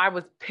so I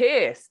was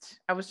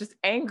pissed. I was just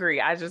angry.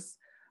 I was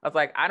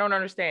like, I don't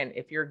understand.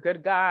 If you're a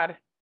good God,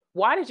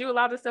 why did you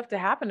allow this stuff to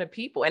happen to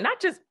people? And not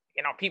just,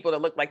 people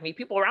that look like me,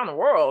 people around the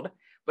world,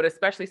 but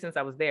especially since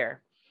I was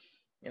there,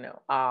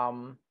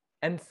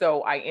 and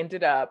so I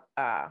ended up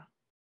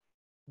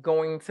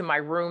going to my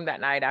room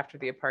that night after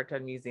the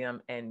Apartheid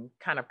Museum and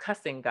kind of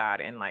cussing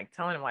God and like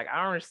telling him, like, I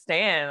don't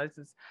understand.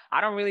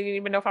 I don't really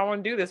even know if I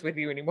want to do this with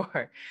you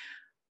anymore.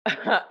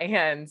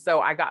 And so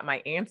I got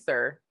my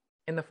answer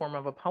in the form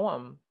of a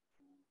poem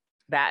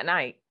that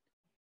night.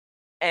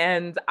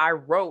 And I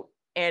wrote,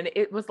 and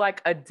it was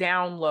like a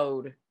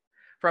download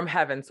from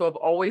heaven. So I've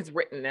always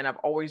written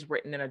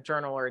in a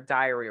journal or a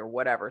diary or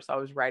whatever. So I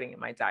was writing in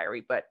my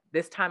diary, but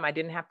this time I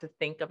didn't have to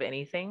think of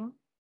anything.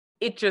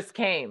 It just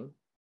came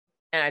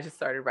and I just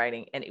started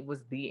writing, and it was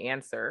the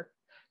answer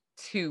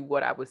to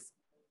what I was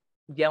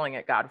yelling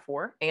at God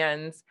for.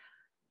 And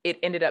it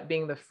ended up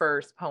being the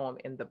first poem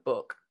in the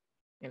book,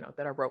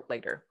 that I wrote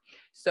later.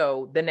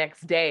 So the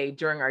next day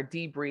during our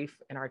debrief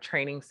and our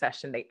training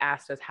session, they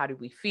asked us, how do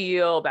we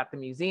feel about the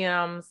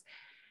museums?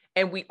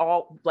 And we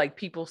all, like,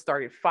 people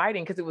started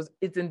fighting because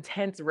it's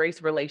intense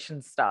race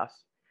relations stuff.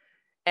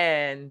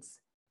 And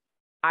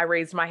I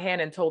raised my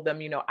hand and told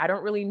them, I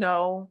don't really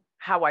know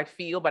how I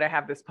feel, but I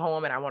have this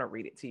poem and I want to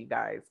read it to you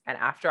guys. And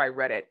after I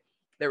read it,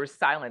 there was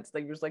silence.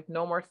 There was like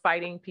no more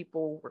fighting.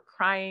 People were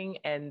crying.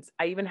 And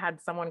I even had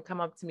someone come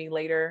up to me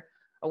later,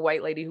 a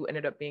white lady who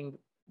ended up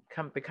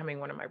becoming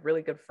one of my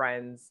really good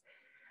friends.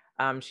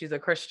 She's a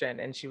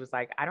Christian, and she was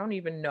like, I don't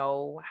even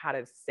know how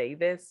to say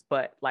this,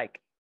 but like,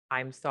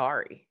 I'm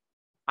sorry.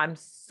 I'm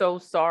so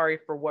sorry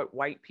for what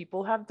white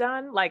people have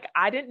done. Like,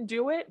 I didn't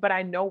do it, but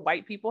I know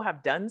white people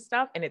have done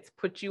stuff and it's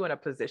put you in a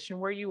position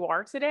where you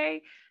are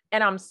today.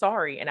 And I'm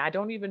sorry. And I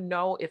don't even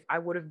know if I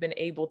would have been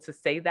able to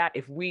say that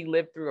if we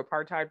lived through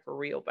apartheid for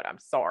real, but I'm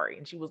sorry.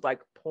 And she was like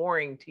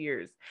pouring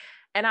tears.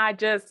 And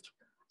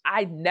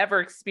I never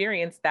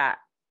experienced that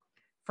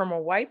from a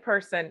white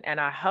person. And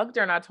I hugged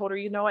her and I told her,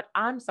 you know what?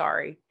 I'm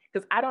sorry,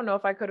 because I don't know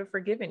if I could have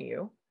forgiven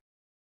you.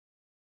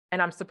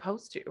 And I'm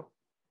supposed to.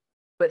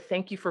 But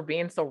thank you for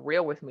being so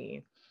real with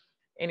me.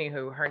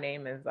 Anywho, her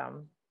name is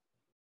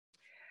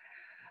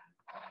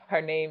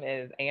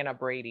Anna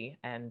Brady,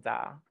 and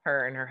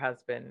her and her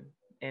husband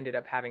ended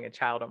up having a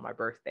child on my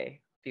birthday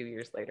a few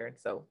years later. And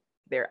so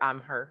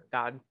I'm her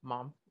god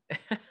mom.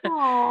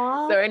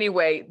 So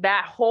anyway,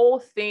 that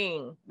whole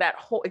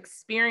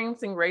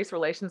experiencing race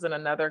relations in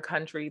another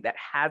country that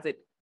has it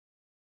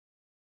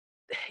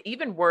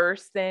even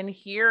worse than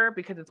here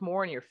because it's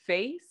more in your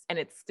face and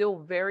it's still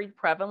very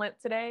prevalent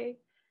today,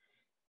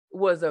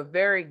 was a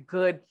very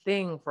good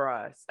thing for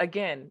us.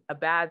 Again, a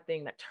bad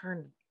thing that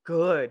turned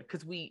good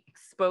because we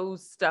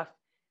exposed stuff,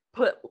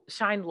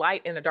 shine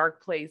light in a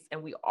dark place,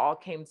 and we all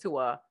came to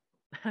a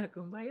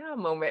kumbaya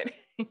moment,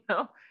 you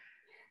know?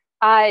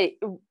 I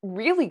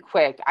really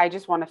quick, I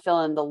just want to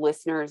fill in the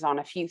listeners on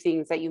a few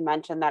things that you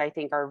mentioned that I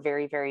think are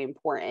very, very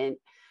important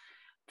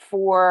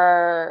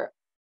for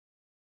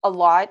a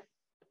lot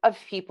of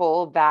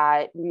people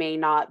that may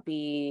not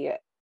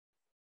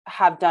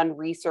have done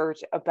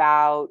research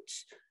about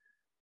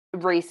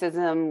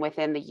racism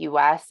within the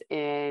US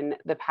in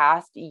the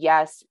past.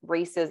 Yes,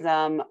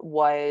 racism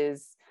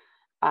was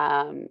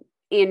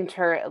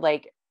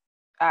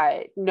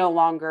no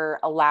longer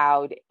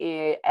allowed,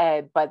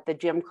 but the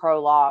Jim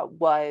Crow law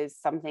was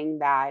something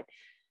that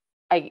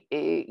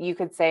you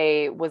could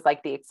say was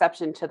like the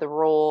exception to the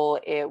rule.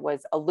 It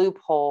was a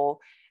loophole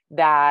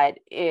that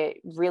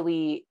it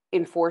really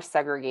enforced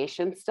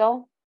segregation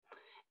still.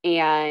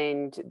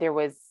 And there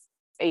was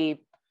a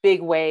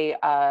big way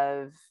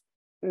of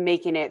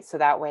making it so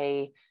that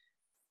way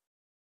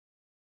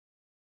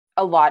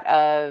a lot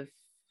of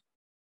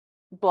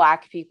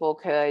Black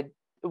people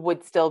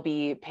would still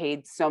be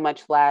paid so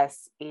much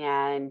less,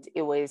 and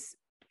it was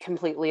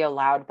completely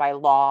allowed by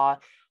law,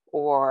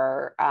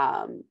 or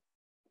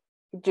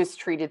just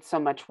treated so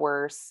much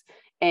worse.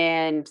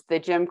 And the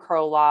Jim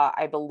Crow law,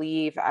 I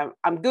believe,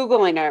 I'm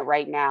Googling it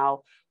right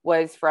now,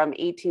 was from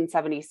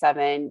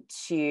 1877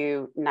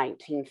 to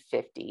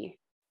 1950.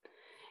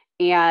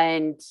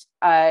 And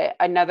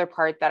another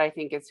part that I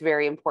think is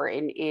very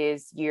important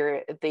is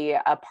the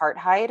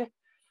apartheid.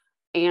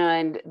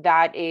 And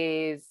that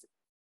is,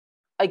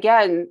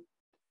 again,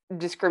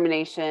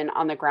 discrimination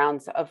on the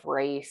grounds of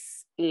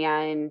race.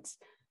 And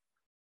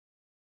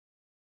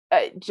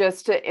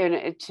just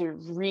to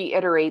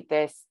reiterate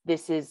this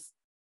is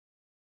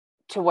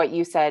to what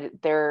you said,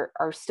 there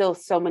are still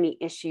so many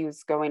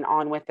issues going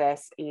on with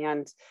this.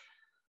 And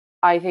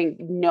I think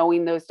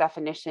knowing those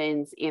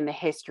definitions in the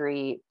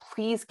history,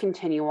 please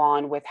continue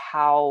on with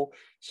how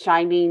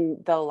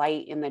shining the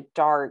light in the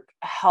dark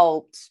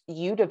helped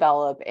you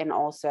develop and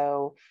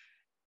also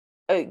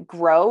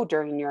grow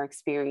during your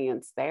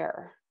experience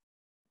there.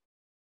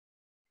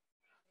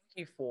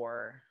 Thank you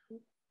for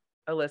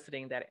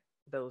eliciting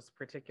those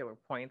particular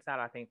points out.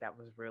 I think that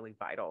was really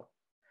vital.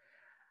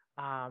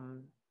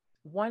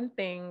 One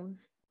thing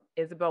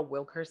Isabel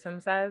Wilkerson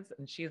says,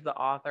 and she's the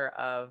author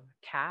of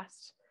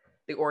Caste,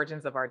 The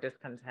Origins of Our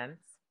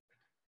Discontents.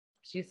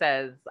 She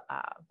says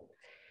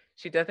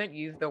she doesn't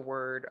use the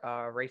word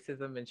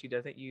racism, and she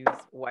doesn't use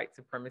white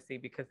supremacy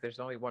because there's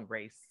only one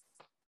race.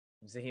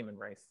 It's a human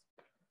race.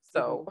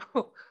 So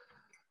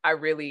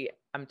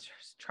I'm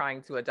just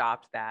trying to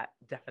adopt that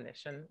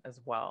definition as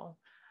well.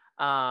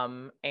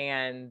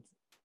 And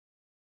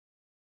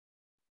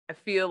I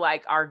feel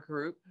like our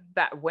group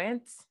that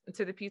went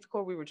to the Peace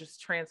Corps, we were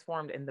just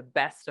transformed in the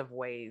best of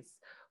ways.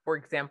 For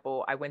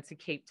example, I went to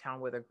Cape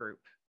Town with a group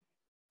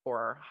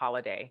for a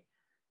holiday,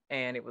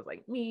 and it was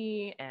like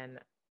me and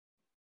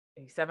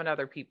 7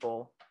 other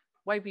people,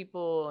 white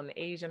people, an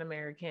Asian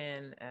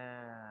American,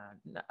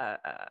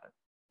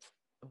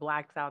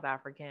 Black South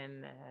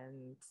African,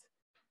 and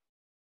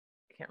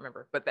I can't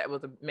remember, but that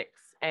was a mix.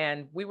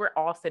 And we were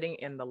all sitting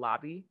in the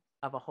lobby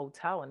of a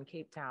hotel in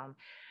Cape Town.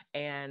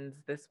 And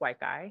this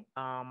white guy,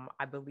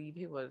 I believe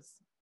he was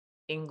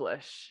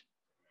English,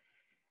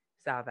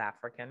 South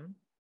African,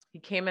 he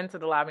came into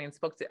the lobby and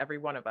spoke to every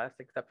one of us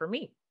except for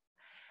me.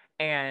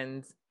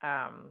 And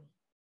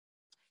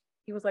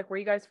he was like, "Where are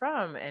you guys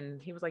from?"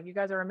 And he was like, "You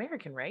guys are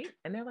American, right?"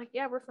 And they're like,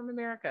 "Yeah, we're from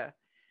America."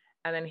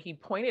 And then he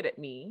pointed at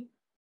me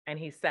and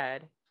he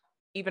said,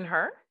 "Even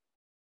her?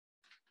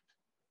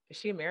 Is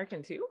she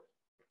American too?"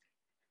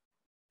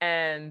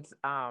 And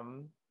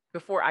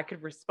before I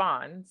could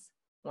respond,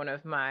 one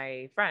of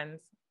my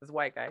friends, this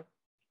white guy,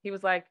 he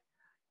was like,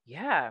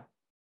 "Yeah,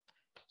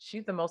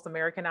 she's the most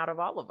American out of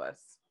all of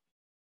us."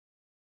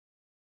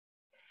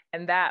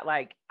 And that,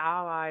 like,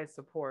 ally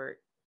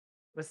support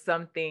was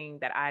something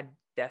that I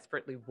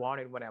desperately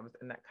wanted when I was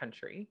in that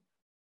country.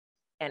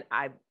 And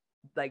I,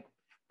 like,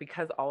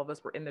 because all of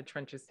us were in the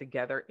trenches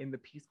together in the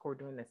Peace Corps,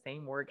 doing the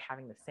same work,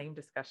 having the same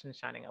discussions,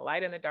 shining a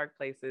light in the dark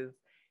places,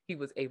 he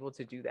was able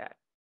to do that.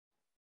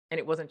 And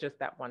it wasn't just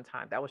that one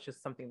time. That was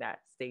just something that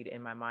stayed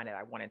in my mind that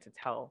I wanted to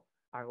tell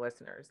our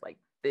listeners. Like,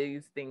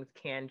 these things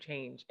can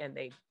change, and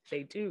they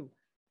do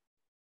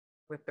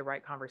with the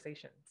right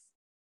conversations.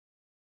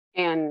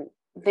 And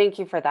thank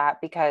you for that,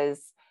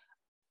 because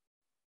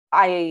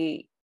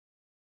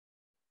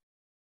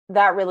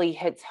that really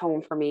hits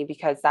home for me,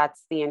 because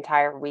that's the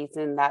entire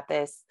reason that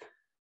this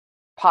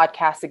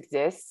podcast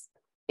exists,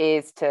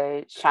 is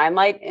to shine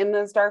light in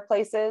those dark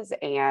places.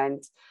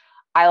 And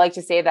I like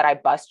to say that I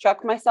bus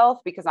chuck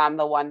myself, because I'm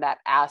the one that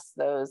asks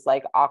those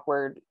like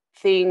awkward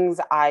things.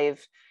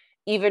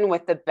 Even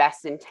with the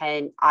best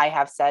intent, I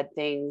have said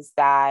things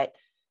that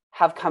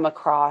have come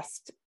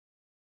across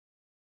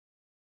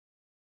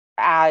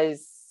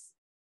as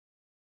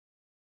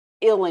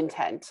ill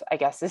intent, I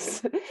guess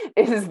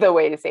is the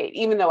way to say it.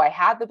 Even though I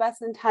had the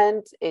best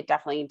intent, it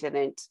definitely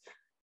didn't,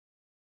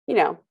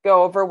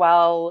 go over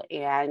well.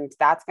 And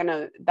that's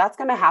gonna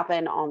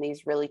happen on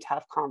these really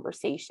tough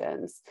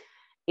conversations.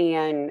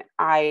 And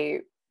I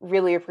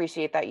really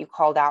appreciate that you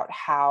called out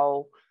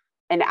how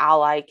an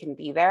ally can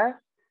be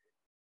there.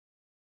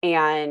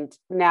 And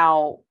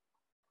now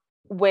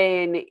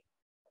when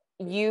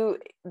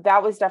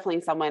that was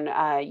definitely someone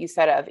you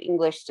said of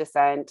English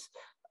descent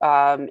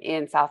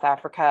in South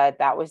Africa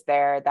that was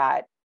there,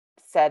 that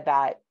said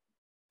that,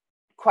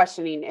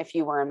 questioning if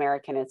you were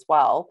American as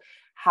well.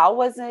 How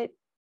was it?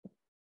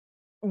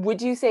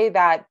 Would you say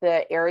that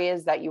the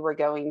areas that you were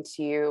going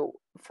to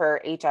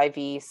for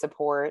HIV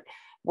support,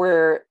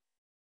 were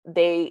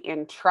they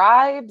in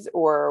tribes,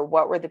 or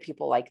what were the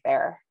people like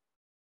there?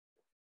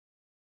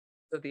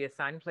 So the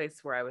assigned place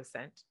where I was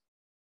sent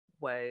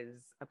was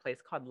a place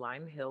called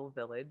Lime Hill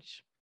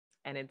Village,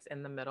 and it's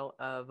in the middle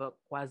of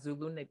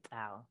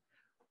KwaZulu-Natal,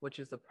 which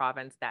is a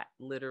province that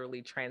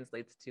literally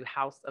translates to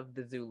House of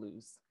the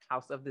Zulus,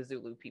 House of the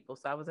Zulu people.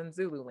 So I was in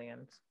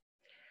Zululand.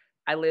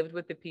 I lived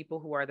with the people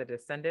who are the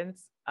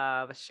descendants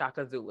of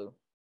Shaka Zulu.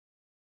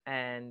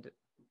 And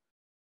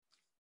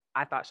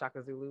I thought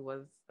Shaka Zulu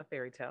was a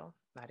fairy tale.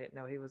 I didn't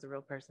know he was a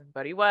real person,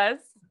 but he was.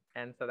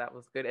 And so that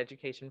was good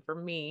education for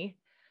me.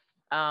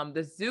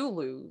 The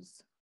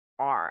Zulus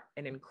are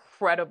an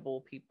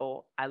incredible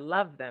people. I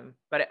love them.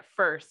 But at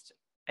first,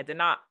 I did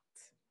not,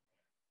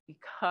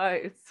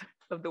 because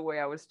of the way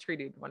I was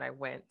treated when I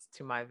went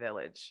to my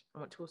village. I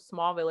went to a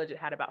small village. It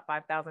had about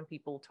 5,000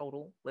 people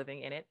total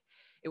living in it.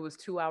 It was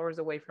 2 hours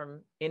away from,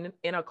 in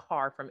a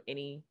car from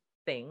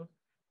anything,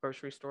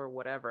 grocery store,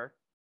 whatever.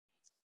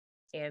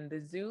 And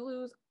the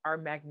Zulus are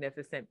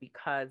magnificent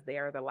because they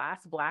are the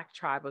last Black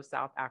tribe of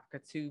South Africa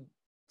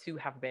to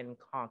have been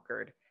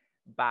conquered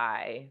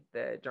by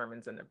the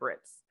Germans and the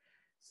Brits.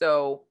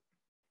 So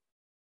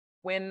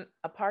when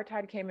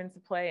apartheid came into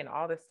play and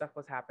all this stuff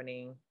was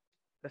happening,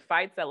 the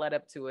fights that led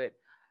up to it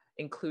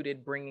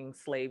included bringing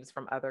slaves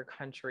from other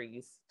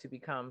countries to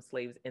become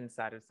slaves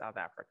inside of South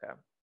Africa.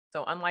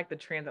 So unlike the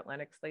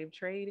transatlantic slave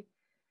trade,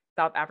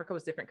 South Africa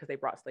was different because they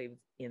brought slaves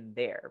in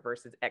there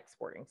versus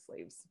exporting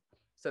slaves.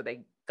 So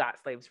they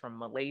got slaves from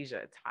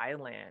Malaysia,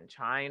 Thailand,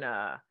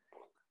 China,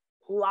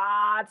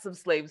 lots of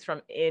slaves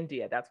from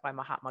India. That's why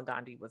Mahatma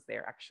Gandhi was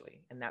there,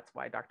 actually. And that's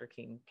why Dr.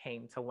 King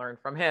came to learn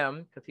from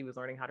him, because he was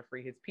learning how to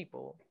free his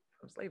people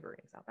from slavery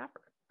in South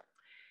Africa.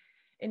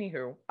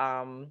 Anywho,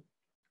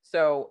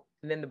 so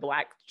then the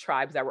Black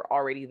tribes that were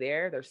already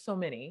there, there's so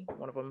many,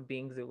 one of them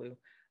being Zulu,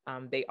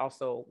 they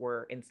also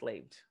were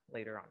enslaved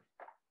later on.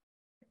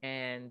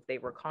 And they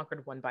were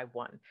conquered one by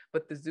one.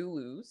 But the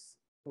Zulus,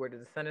 who are the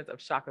descendants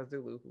of Shaka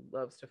Zulu, who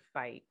loves to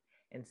fight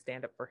and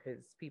stand up for his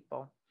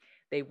people,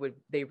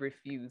 they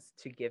refuse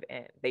to give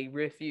in. They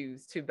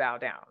refuse to bow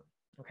down,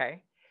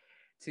 okay,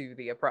 to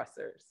the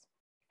oppressors.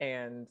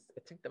 And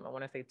it took them, I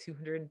want to say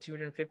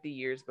 250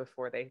 years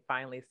before they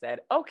finally said,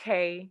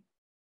 okay,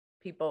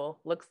 people,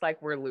 looks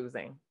like we're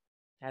losing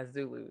as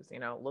Zulus,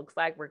 looks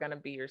like we're going to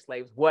be your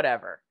slaves,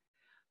 whatever,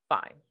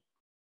 fine.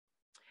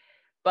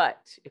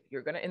 But if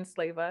you're going to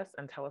enslave us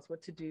and tell us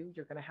what to do,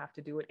 you're going to have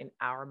to do it in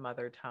our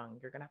mother tongue.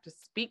 You're going to have to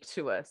speak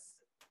to us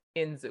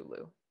in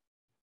Zulu.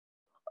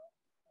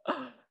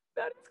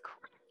 That is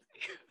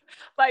crazy.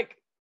 Like,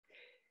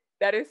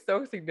 that is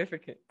so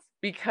significant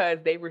because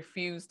they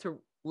refuse to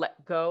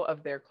let go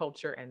of their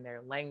culture and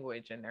their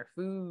language and their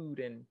food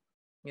and,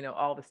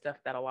 all the stuff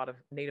that a lot of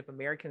Native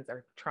Americans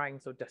are trying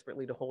so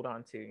desperately to hold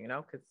on to,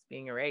 because it's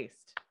being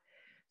erased.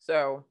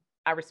 So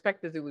I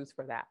respect the Zulus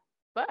for that.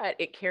 But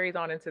it carries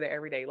on into their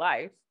everyday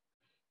life.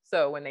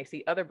 So when they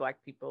see other Black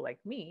people like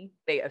me,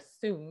 they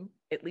assume,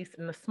 at least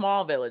in the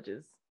small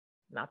villages,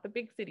 not the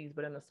big cities,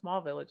 but in the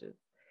small villages,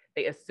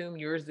 they assume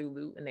you're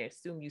Zulu and they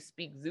assume you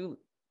speak Zulu.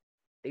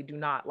 They do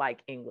not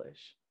like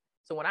English.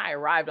 So when I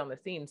arrived on the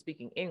scene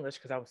speaking English,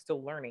 because I was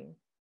still learning,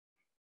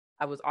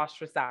 I was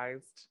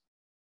ostracized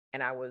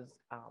and I was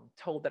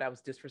told that I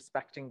was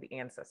disrespecting the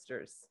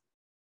ancestors,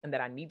 and that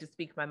I need to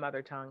speak my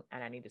mother tongue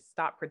and I need to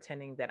stop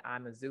pretending that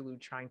I'm a Zulu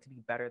trying to be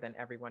better than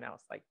everyone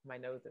else, like my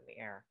nose in the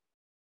air.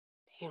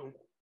 Damn.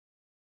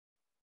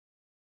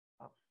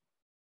 Oh.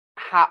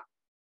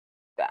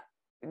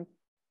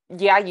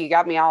 Yeah, you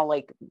got me all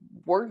like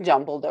word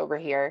jumbled over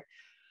here.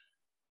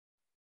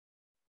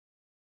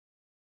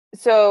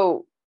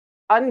 So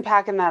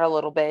unpacking that a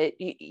little bit,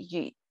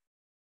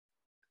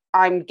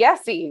 I'm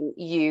guessing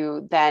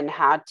you then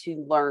had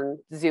to learn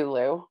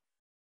Zulu.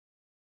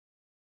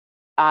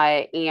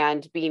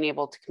 And being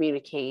able to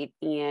communicate.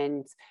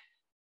 And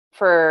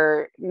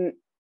for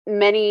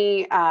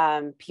many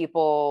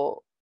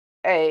people,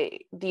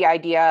 the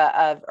idea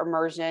of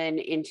immersion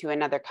into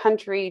another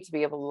country to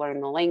be able to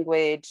learn the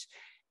language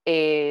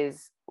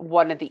is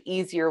one of the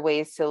easier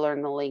ways to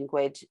learn the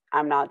language.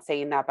 I'm not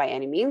saying that by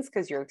any means,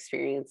 because your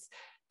experience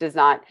does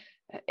not,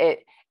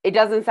 it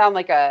doesn't sound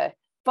like a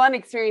fun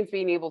experience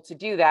being able to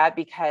do that,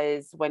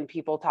 because when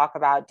people talk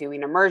about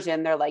doing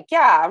immersion, they're like,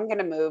 yeah, I'm going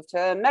to move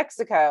to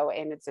Mexico,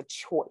 and it's a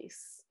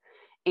choice.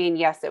 And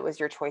yes, it was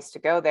your choice to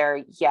go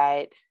there,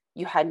 yet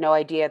you had no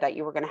idea that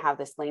you were going to have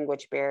this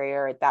language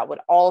barrier that would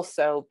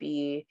also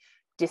be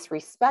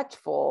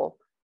disrespectful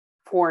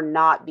for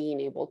not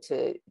being able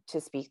to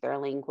speak their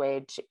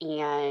language.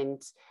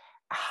 And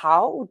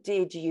how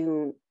did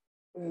you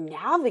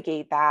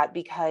navigate that?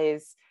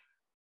 Because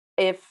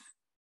if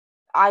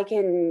I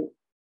can,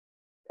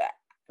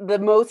 the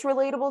most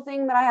relatable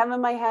thing that I have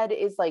in my head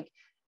is like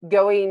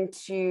going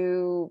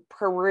to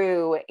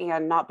Peru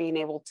and not being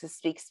able to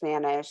speak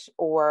Spanish,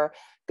 or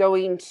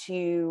going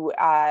to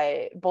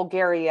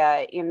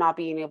Bulgaria and not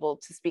being able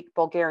to speak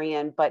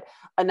Bulgarian, but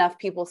enough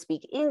people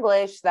speak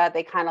English that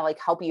they kind of like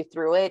help you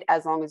through it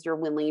as long as you're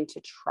willing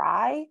to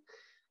try.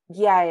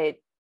 Yet,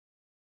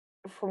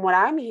 from what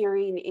I'm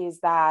hearing is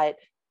that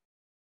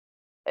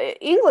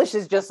English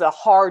is just a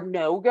hard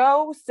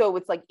no-go. So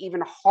it's like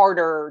even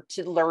harder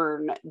to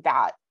learn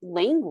that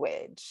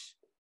language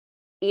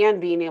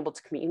and being able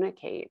to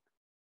communicate.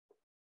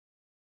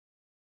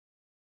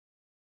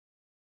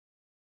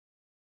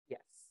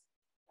 Yes.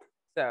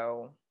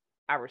 So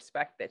I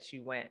respect that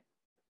you went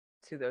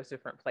to those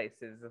different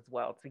places as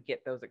well to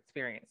get those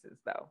experiences,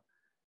 though,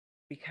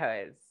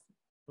 because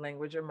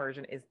language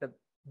immersion is the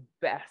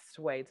best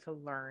way to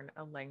learn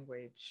a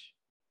language,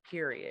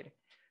 period.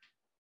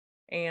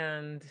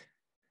 And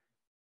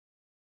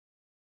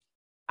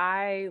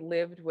I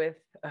lived with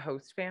a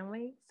host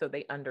family, so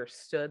they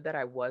understood that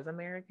I was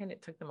American.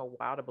 It took them a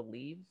while to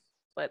believe,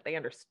 but they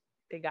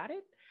got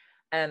it.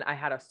 And I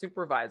had a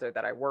supervisor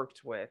that I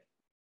worked with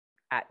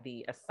at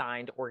the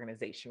assigned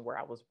organization where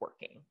I was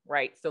working,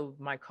 right? So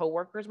my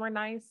coworkers were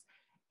nice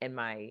and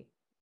my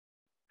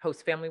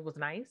host family was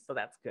nice, so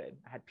that's good.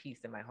 I had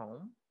peace in my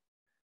home.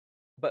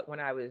 But when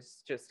I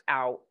was just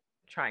out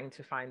trying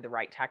to find the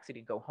right taxi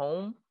to go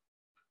home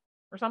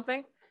or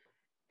something,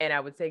 and I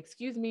would say,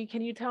 "Excuse me,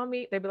 can you tell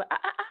me?" They'd be like,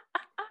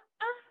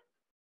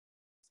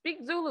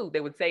 "Speak Zulu." They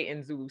would say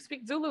in Zulu,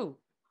 "Speak Zulu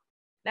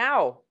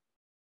now."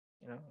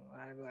 You know,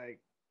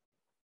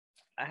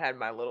 I had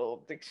my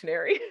little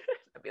dictionary.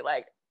 I'd be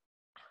like,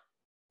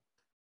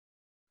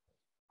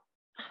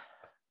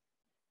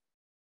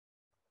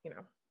 you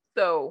know.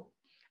 So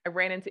I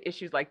ran into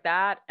issues like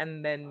that,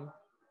 and then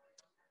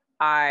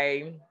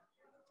I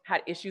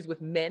had issues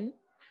with men.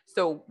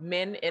 So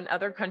men in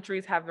other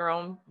countries have their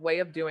own way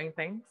of doing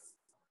things,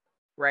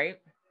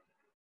 right?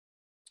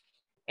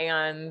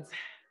 And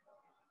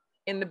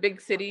in the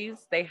big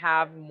cities, they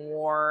have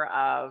more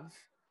of,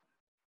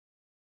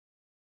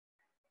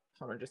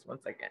 hold on just one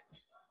second.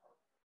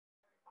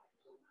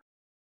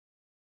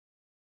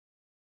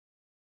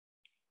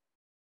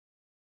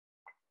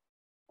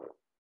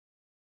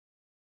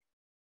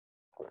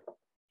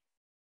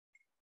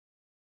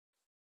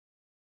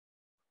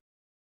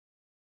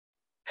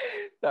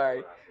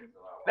 Sorry.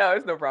 No,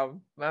 it's no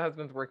problem. My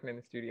husband's working in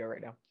the studio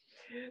right now.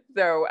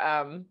 So,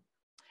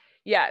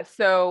 yeah,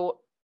 so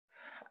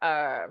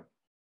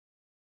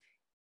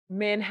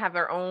men have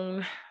their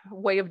own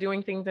way of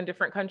doing things in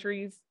different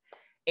countries.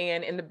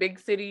 And in the big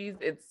cities,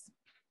 it's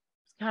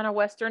kind of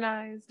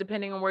westernized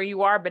depending on where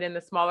you are. But in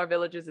the smaller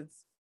villages,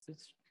 it's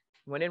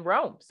when in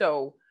Rome.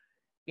 So,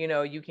 you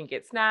know, you can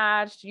get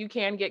snatched, you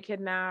can get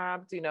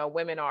kidnapped, you know,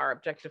 women are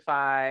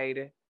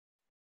objectified,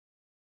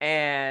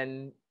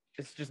 and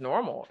it's just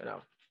normal, you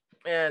know.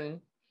 And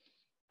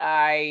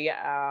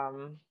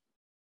I'm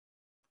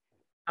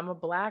a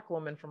Black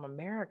woman from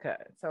America,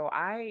 so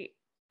I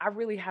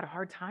really had a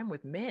hard time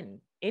with men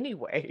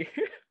anyway.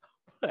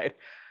 But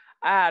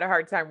I had a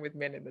hard time with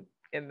men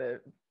in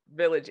the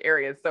village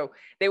areas. So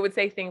they would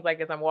say things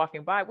like, as I'm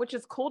walking by, which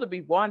is cool to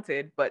be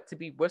wanted, but to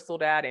be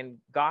whistled at and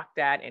gawked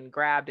at and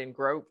grabbed and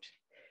groped,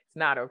 it's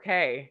not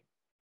okay.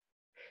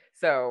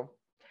 So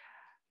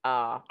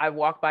I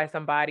walk by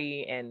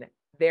somebody and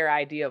their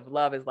idea of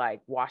love is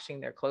like washing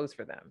their clothes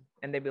for them.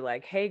 And they'd be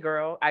like, "Hey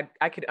girl,"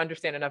 I could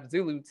understand enough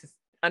Zulu to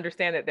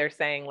understand that they're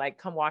saying like,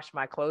 "Come wash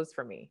my clothes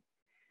for me."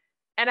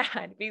 And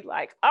I'd be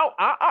like,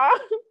 "Oh,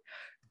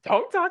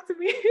 don't talk to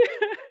me.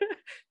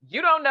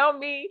 You don't know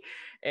me,"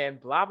 and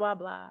blah, blah,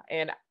 blah.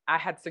 And I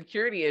had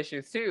security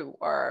issues too,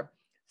 or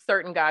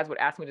certain guys would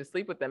ask me to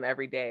sleep with them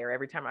every day or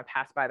every time I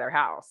passed by their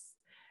house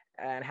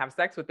and have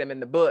sex with them in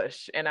the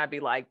bush. And I'd be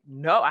like,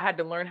 no, I had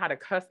to learn how to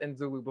cuss in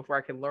Zulu before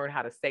I could learn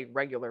how to say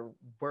regular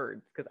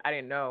words because I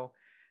didn't know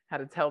how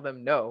to tell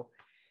them no.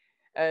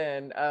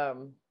 And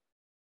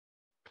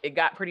it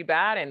got pretty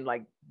bad. And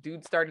like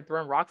dudes started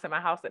throwing rocks at my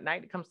house at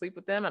night to come sleep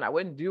with them. And I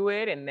wouldn't do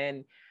it. And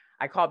then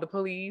I called the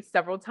police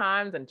several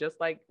times. And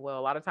just like, well,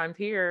 a lot of times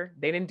here,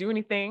 they didn't do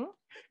anything.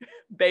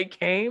 They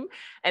came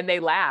and they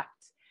laughed.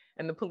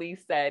 And the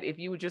police said, if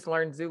you would just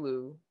learn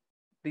Zulu,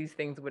 these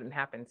things wouldn't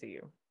happen to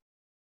you.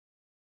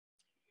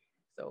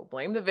 So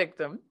blame the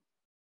victim.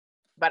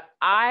 But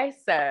I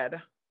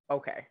said,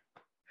 okay,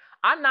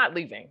 I'm not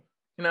leaving,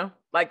 you know,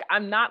 like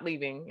I'm not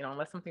leaving, you know,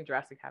 unless something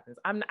drastic happens.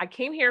 I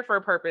came here for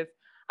a purpose.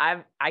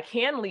 I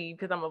can leave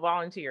because I'm a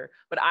volunteer,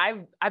 but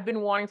I've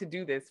been wanting to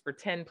do this for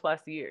 10 plus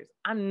years.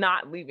 I'm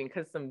not leaving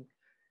because some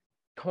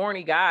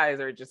corny guys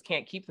or just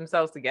can't keep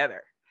themselves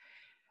together.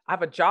 I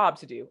have a job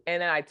to do.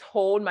 And then I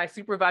told my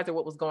supervisor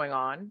what was going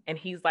on. And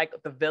he's like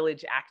the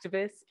village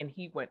activist. And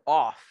he went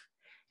off.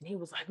 And he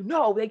was like,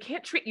 no, they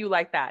can't treat you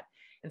like that.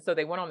 And so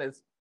they went on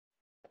this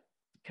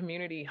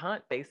community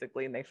hunt,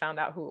 basically. And they found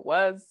out who it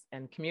was.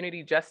 And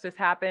community justice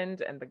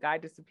happened. And the guy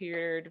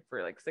disappeared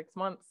for like 6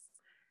 months.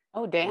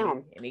 Oh,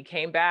 damn. And he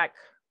came back.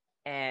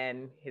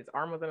 And his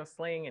arm was in a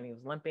sling. And he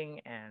was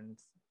limping. And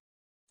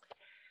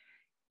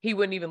he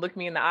wouldn't even look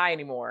me in the eye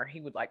anymore. He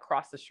would like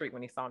cross the street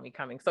when he saw me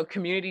coming. So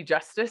community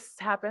justice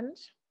happened.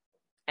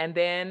 And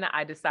then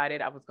I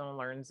decided I was going to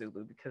learn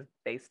Zulu because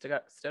they stood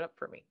up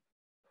for me.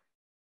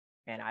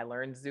 And I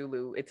learned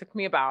Zulu. It took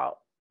me about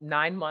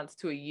 9 months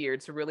to a year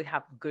to really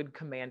have good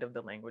command of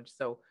the language.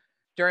 So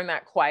during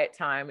that quiet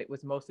time, it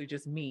was mostly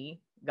just me,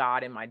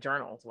 God, and my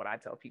journals, what I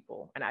tell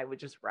people. And I would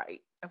just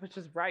write. I would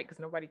just write because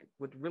nobody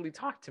would really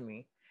talk to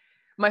me.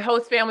 My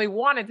host family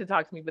wanted to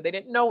talk to me, but they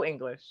didn't know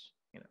English.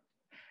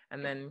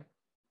 And then,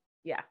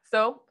 yeah,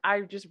 so I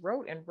just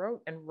wrote and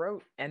wrote and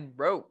wrote and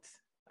wrote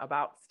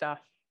about stuff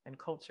and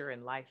culture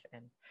and life.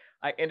 And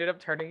I ended up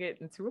turning it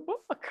into a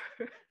book.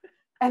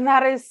 And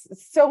that is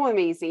so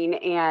amazing.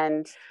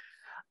 And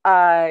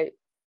I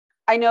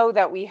know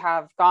that we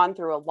have gone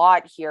through a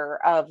lot here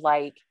of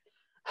like,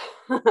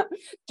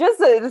 just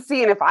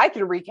seeing if I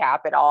can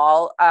recap it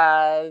all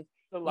of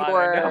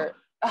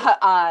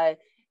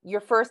your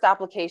first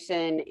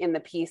application in the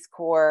Peace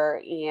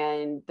Corps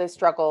and the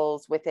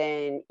struggles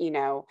within,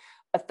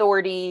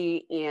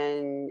 authority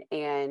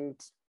and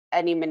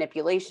any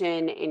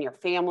manipulation and your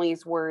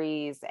family's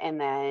worries, and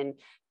then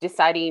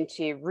deciding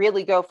to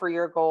really go for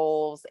your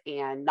goals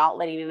and not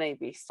letting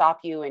anybody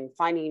stop you and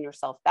finding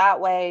yourself that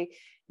way.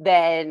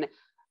 Then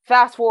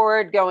fast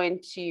forward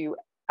going to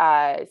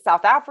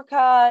South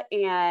Africa,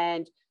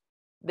 and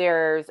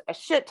there's a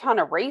shit ton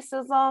of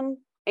racism,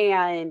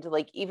 and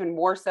like even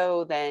more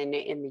so than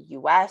in the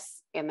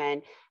US, and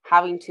then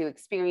having to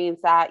experience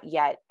that,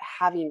 yet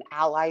having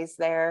allies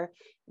there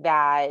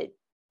that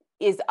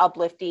is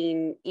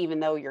uplifting, even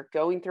though you're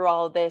going through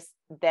all of this.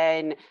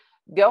 Then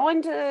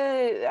going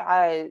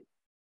to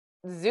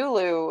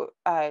Zululand,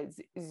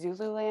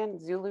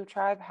 Zulu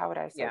tribe. How would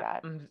I say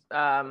that?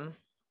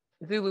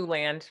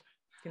 Zululand.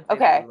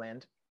 Okay.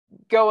 Zululand.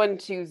 Going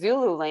to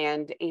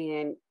Zululand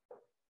and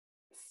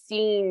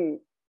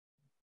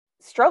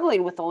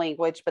struggling with the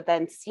language, but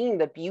then seeing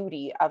the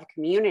beauty of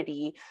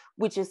community,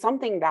 which is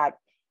something that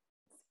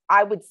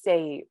I would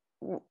say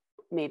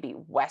maybe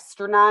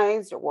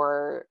westernized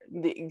or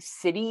the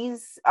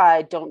cities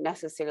don't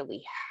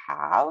necessarily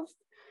have,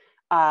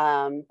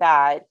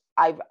 that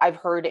I've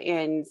heard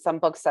in some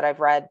books that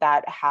I've read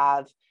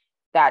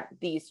that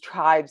these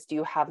tribes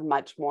do have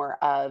much more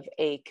of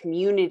a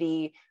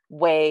community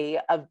way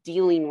of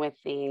dealing with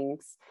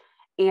things.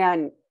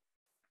 And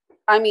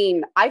I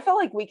mean, I feel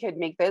like we could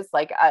make this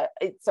like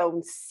its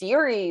own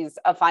series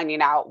of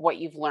finding out what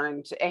you've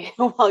learned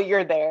while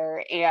you're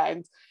there.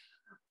 And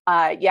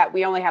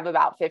we only have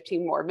about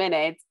 15 more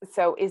minutes.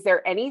 So is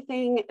there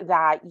anything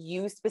that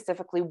you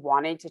specifically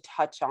wanted to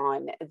touch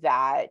on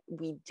that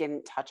we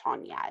didn't touch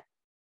on yet?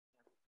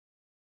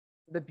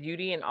 The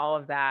beauty in all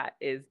of that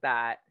is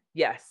that,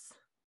 yes,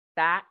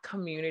 that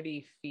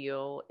community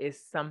feel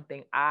is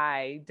something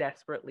I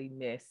desperately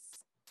miss.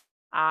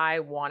 I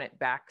want it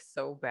back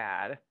so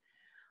bad.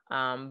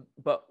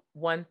 But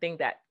one thing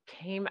that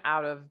came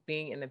out of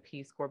being in the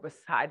Peace Corps,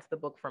 besides the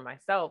book for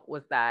myself,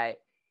 was that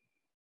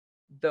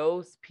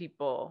those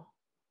people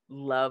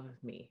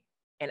loved me.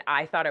 And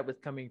I thought I was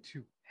coming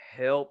to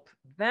help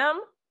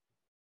them.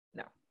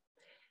 No,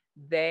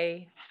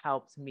 they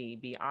helped me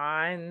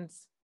beyond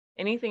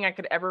anything I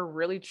could ever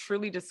really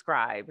truly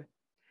describe.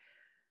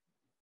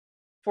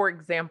 For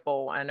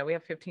example, I know we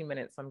have 15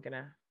 minutes, so I'm going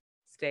to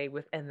stay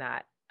within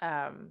that.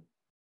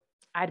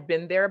 I'd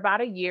been there about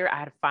a year. I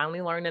had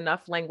finally learned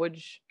enough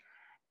language.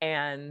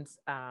 And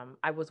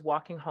I was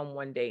walking home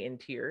one day in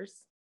tears.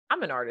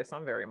 I'm an artist.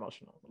 I'm very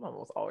emotional. I'm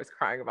almost always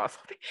crying about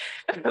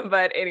something.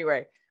 But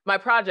anyway, my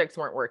projects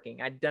weren't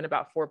working. I'd done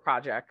about 4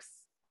 projects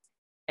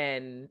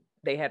and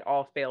they had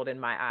all failed in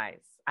my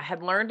eyes. I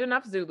had learned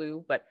enough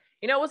Zulu, but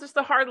it was just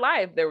a hard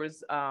life. There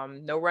was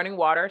no running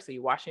water. So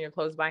you're washing your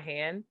clothes by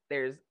hand.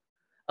 There's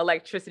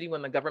electricity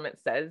when the government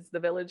says the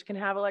village can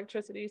have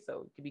electricity.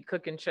 So you could be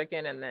cooking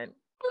chicken and then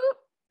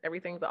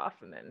everything's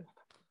off and then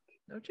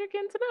no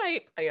chicken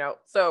tonight,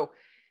 so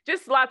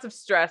just lots of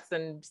stress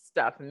and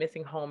stuff and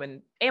missing home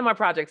and my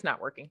project's not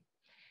working.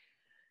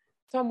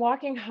 So I'm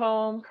walking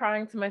home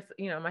crying to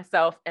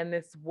myself, and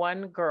this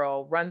one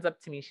girl runs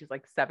up to me. She's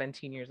like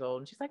 17 years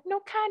old and she's like,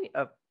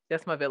 Nokanya.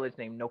 That's my village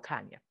name,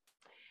 Nokanya.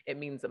 It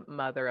means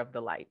mother of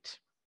the light.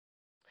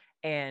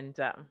 And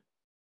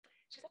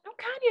she's like,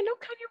 Nokanya,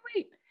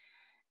 wait.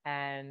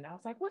 And I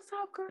was like, what's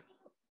up, girl?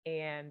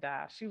 And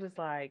she was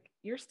like,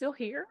 you're still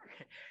here?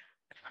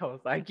 I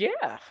was like, yeah.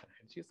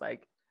 And she's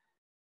like,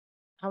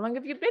 how long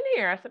have you been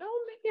here? I said,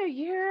 oh, maybe a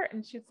year.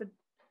 And she said,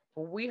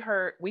 well,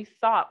 we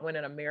thought when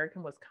an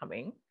American was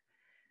coming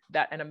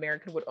that an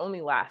American would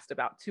only last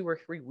about 2 or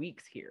 3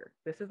 weeks here.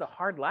 This is a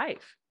hard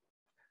life.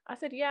 I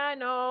said, yeah, I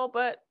know,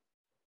 but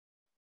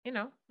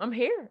I'm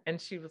here.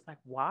 And she was like,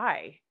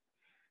 why?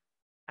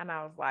 And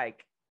I was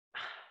like,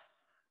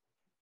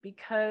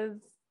 because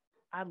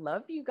I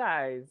love you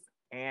guys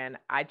and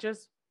I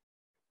just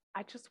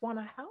want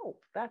to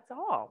help. That's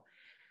all.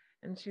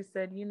 And she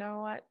said, you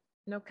know what?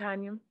 No,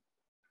 Kanya,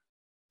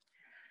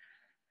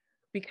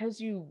 because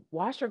you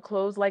wash your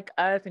clothes like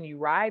us and you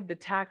ride the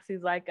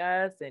taxis like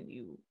us and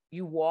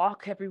you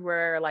walk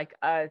everywhere like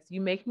us,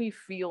 you make me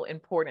feel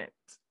important.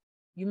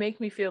 You make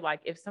me feel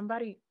like if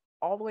somebody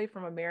all the way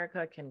from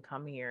America can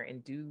come here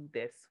and do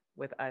this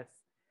with us,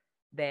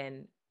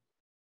 then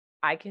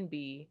I can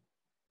be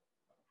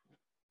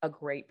a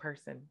great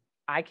person.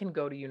 I can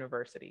go to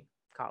university,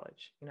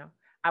 college,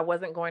 I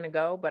wasn't going to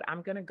go, but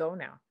I'm going to go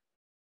now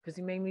because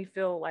you made me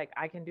feel like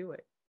I can do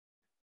it.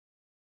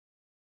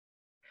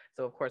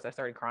 So of course I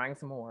started crying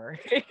some more,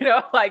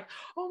 like,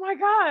 oh my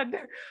God,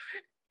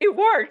 it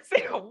works.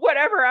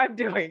 Whatever I'm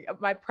doing,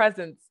 my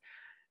presence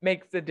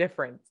makes a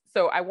difference.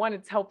 So I want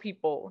to tell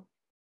people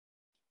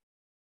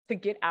to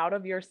get out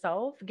of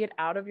yourself, get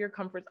out of your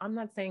comfort. I'm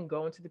not saying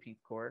go into the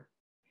Peace Corps,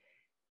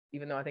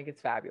 even though I think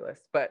it's fabulous,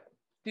 but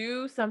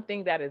do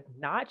something that is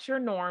not your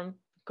norm.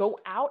 Go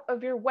out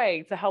of your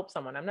way to help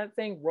someone. I'm not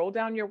saying roll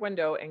down your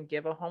window and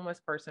give a homeless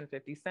person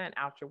 50 cents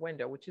out your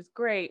window, which is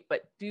great,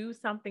 but do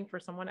something for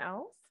someone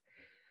else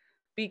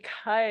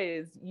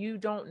because you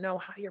don't know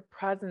how your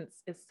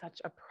presence is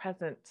such a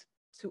present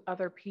to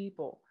other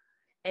people.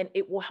 And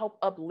it will help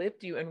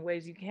uplift you in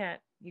ways you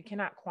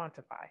cannot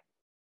quantify.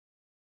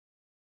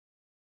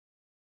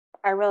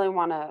 I really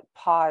want to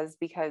pause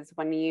because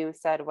when you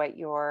said what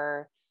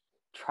your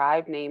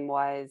tribe name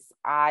was,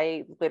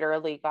 I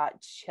literally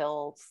got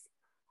chills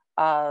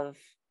of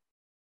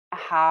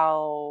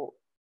how,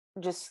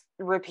 just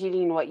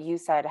repeating what you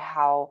said,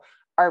 how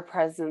our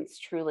presence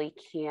truly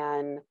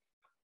can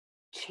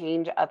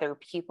change other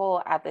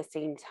people at the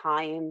same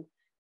time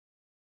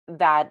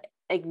that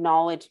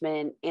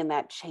acknowledgement and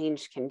that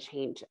change can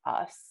change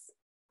us.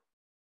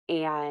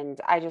 And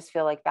I just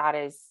feel like that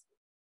is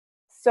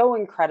so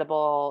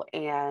incredible.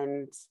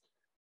 And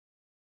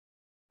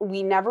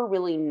we never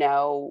really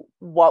know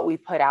what we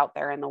put out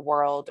there in the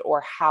world or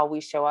how we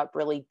show up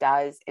really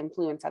does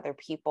influence other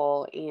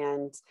people.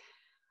 And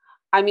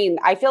I mean,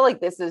 I feel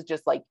like this is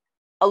just like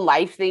a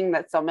life thing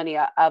that so many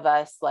of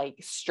us like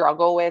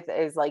struggle with,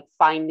 is like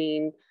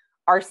finding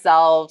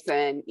ourselves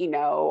and,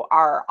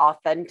 our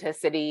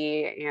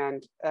authenticity.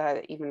 And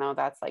even though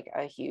that's like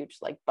a huge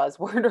like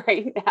buzzword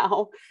right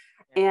now,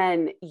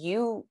 and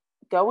you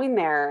going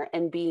there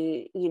and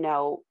being,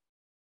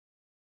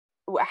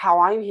 how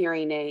I'm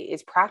hearing it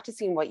is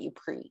practicing what you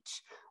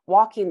preach,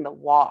 walking the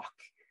walk.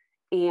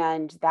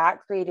 And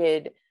that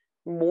created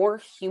more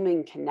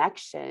human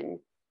connection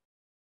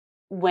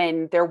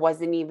when there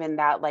wasn't even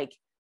that like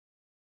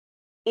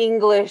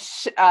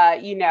English,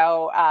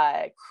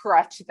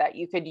 crutch that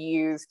you could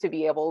use to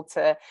be able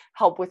to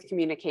help with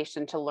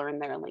communication, to learn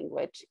their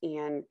language.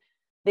 And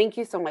thank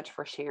you so much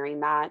for sharing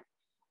that.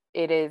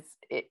 It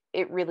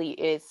really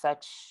is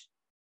such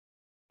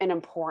an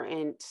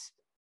important,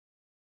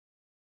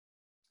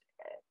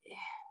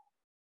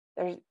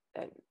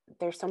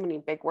 there's so many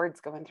big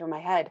words going through my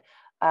head,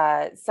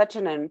 such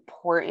an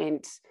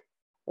important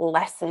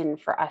lesson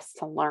for us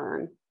to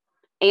learn.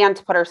 And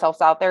to put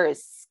ourselves out there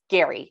is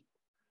scary.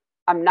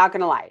 I'm not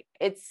going to lie.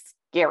 It's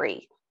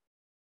scary.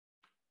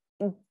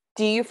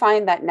 Do you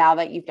find that now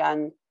that you've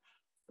done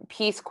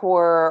Peace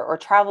Corps or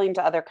traveling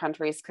to other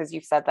countries, because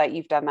you've said that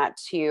you've done that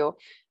too,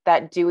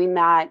 that doing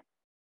that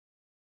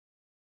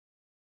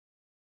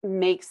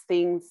makes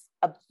things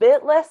a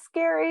bit less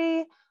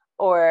scary?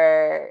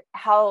 Or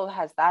how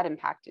has that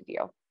impacted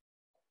you?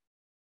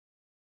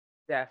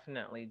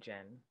 Definitely,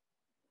 Jen.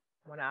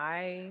 When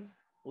I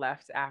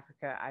left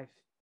Africa,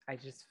 I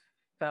just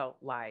felt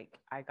like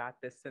I got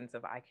this sense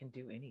of I can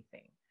do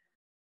anything.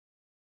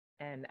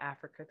 And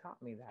Africa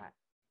taught me that.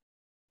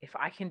 If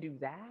I can do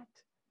that,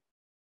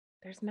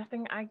 there's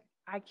nothing I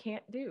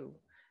can't do.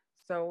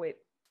 So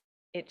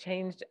it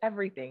changed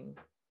everything.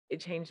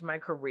 It changed my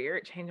career.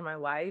 It changed my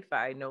life.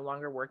 I no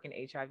longer work in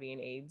HIV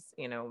and AIDS,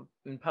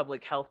 in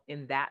public health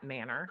in that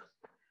manner.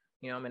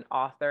 I'm an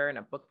author and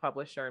a book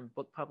publisher and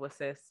book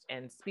publicist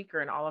and speaker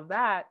and all of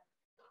that.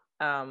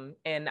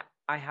 And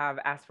I have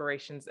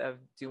aspirations of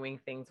doing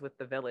things with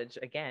the village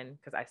again,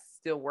 because I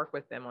still work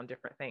with them on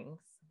different things.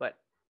 But,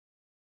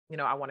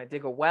 I want to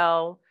dig a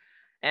well,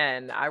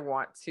 and I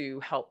want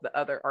to help the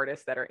other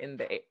artists that are in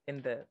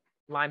the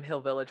Lime Hill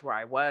village where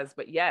I was.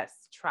 But yes,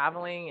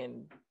 traveling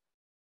and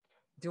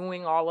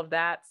doing all of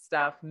that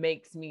stuff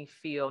makes me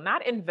feel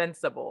not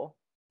invincible,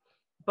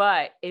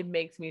 but it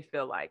makes me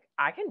feel like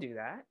I can do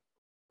that.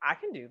 I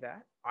can do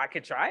that. I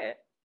could try it.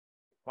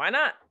 Why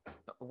not?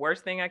 The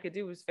worst thing I could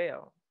do is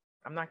fail.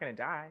 I'm not going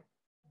to die.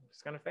 I'm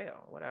just going to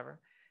fail, whatever,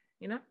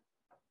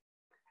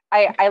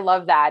 I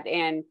love that.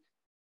 And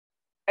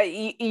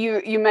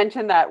you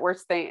mentioned that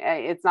worst thing.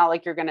 It's not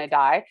like you're going to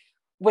die.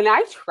 When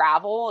I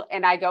travel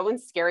and I go in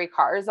scary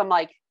cars, I'm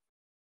like,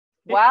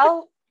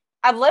 well,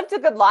 I've lived a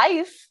good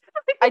life.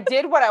 I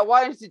did what I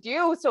wanted to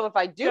do. So if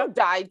I do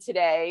die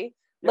today,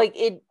 like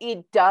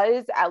it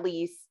does at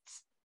least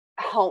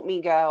help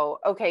me go,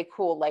 okay,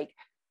 cool. Like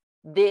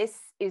this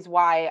is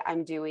why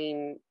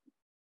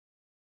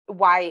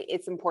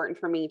it's important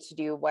for me to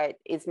do what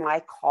is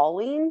my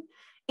calling,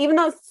 even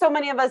though so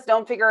many of us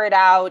don't figure it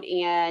out.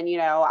 And,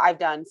 I've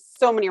done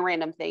so many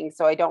random things.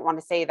 So I don't want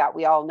to say that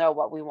we all know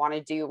what we want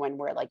to do when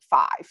we're like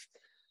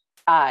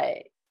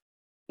 5.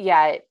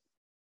 Yet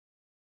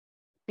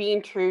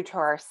being true to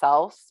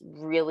ourselves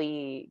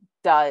really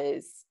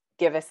does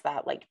give us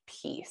that like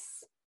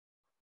peace,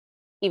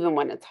 even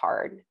when it's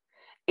hard.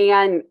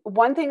 And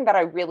one thing that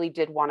I really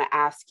did want to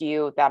ask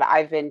you that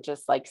I've been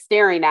just like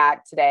staring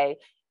at today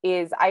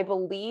is, I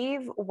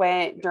believe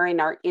during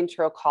our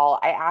intro call,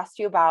 I asked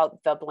you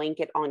about the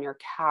blanket on your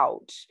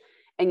couch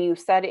and you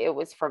said it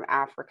was from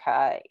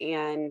Africa.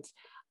 And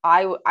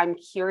I'm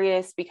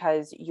curious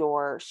because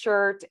your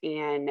shirt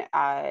and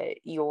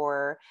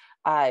your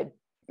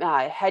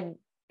head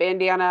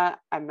bandana,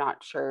 I'm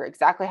not sure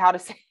exactly how to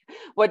say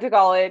what to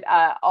call it,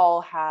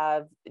 all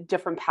have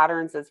different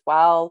patterns as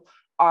well.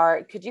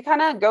 Could you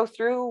kind of go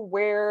through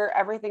where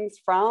everything's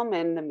from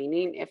and the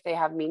meaning, if they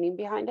have meaning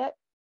behind it?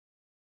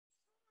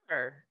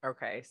 Sure.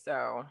 Okay,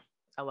 so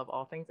I love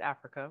all things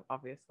Africa,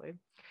 obviously,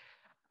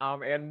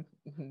 and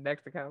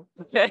Mexico.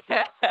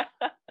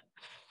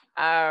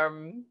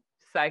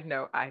 Side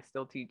note, I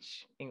still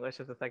teach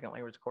English as a second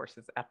language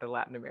courses at the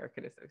Latin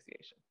American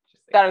Association.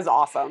 That is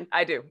awesome.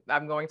 I do.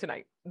 I'm going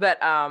tonight. But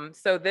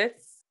so this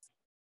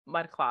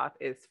mud cloth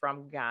is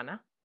from Ghana,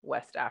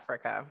 West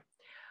Africa.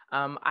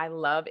 I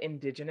love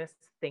indigenous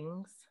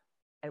things.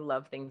 I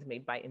love things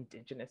made by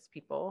indigenous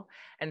people.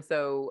 And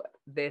so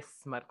this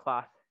mud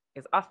cloth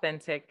is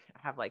authentic. I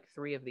have like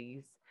 3 of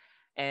these,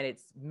 and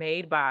it's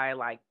made by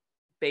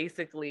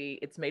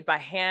it's made by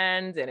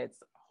hand, and it's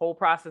a whole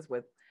process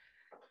with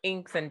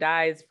inks and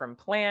dyes from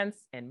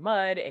plants and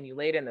mud, and you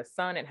lay it in the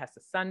sun. It has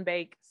to sun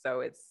bake.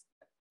 So it's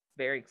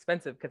very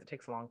expensive because it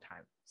takes a long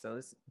time. So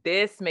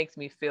this makes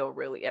me feel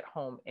really at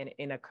home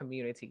in a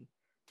community,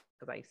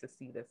 because I used to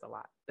see this a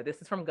lot. But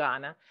this is from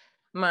Ghana.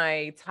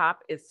 My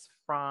top is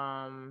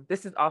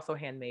this is also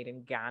handmade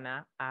in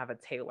Ghana. I have a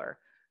tailor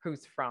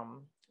who's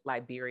from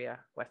Liberia,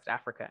 West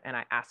Africa, and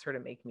I asked her to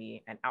make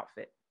me an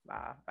outfit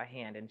by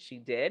hand, and she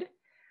did.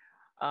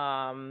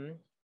 The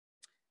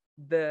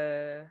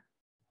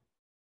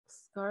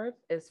scarf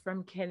is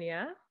from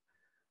Kenya.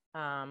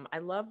 I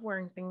love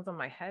wearing things on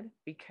my head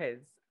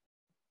because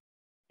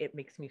it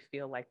makes me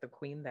feel like the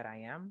queen that I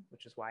am,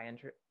 which is why I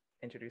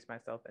introduced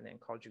myself and then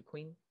called you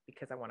queen,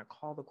 because I want to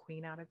call the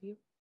queen out of you.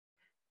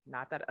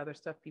 Not that other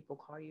stuff people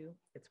call you.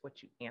 It's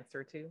what you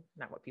answer to,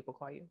 not what people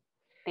call you.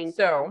 Thank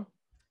you.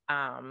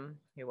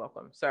 You're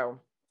welcome. So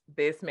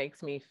this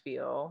makes me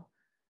feel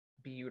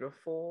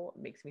beautiful.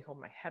 It makes me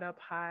hold my head up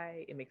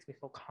high. It makes me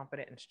feel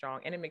confident and strong.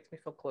 And it makes me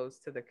feel close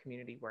to the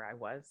community where I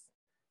was,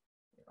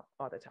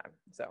 all the time.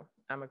 So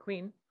I'm a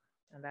queen,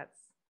 and that's.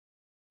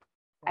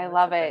 I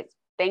love it.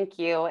 Thank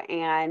you.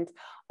 And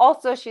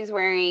also she's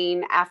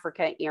wearing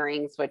Africa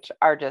earrings, which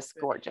are just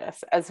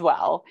gorgeous as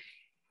well.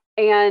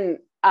 And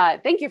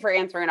thank you for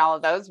answering all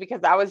of those,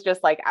 because I was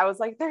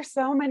like, there's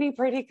so many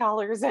pretty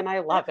colors and I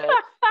love it.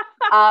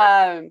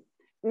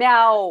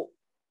 Now,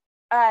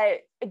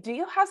 do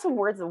you have some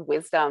words of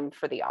wisdom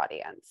for the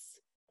audience?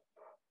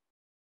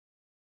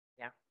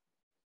 Yeah.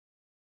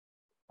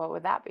 What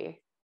would that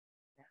be?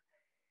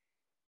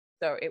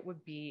 So it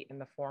would be in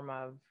the form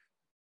of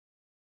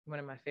one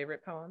of my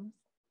favorite poems.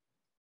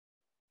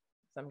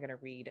 So I'm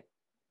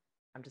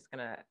just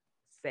going to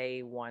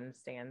say one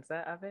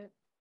stanza of it.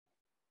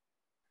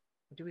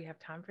 Do we have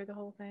time for the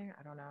whole thing?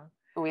 I don't know.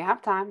 We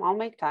have time. I'll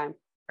make time.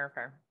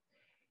 Okay.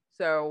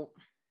 So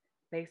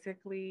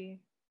basically,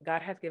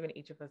 God has given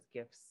each of us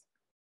gifts.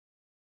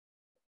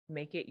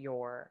 Make it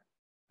your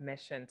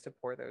mission to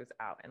pour those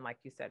out. And like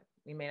you said,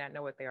 we may not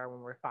know what they are when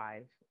we're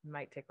 5. It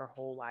might take our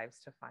whole lives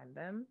to find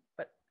them,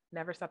 but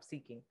never stop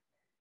seeking,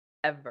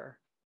 ever.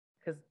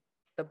 Because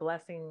the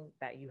blessing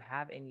that you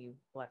have in you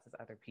blesses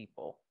other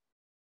people.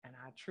 And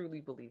I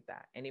truly believe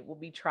that. And it will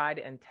be tried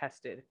and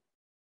tested.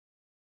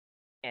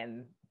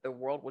 And the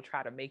world will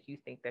try to make you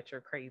think that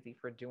you're crazy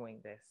for doing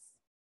this.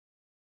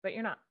 But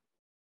you're not.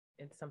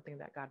 It's something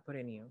that God put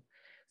in you.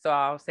 So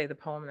I'll say the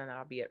poem, and then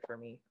that'll be it for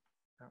me.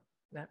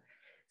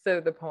 So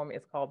the poem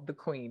is called The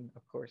Queen,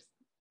 of course.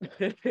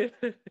 The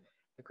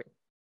Queen.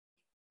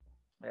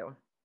 So,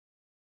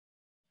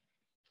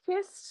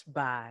 kissed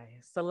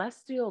by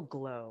celestial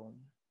glow,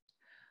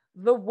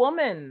 the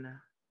woman,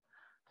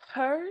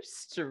 her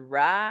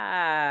stride.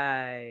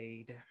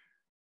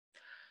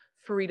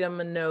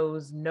 Freedom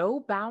knows no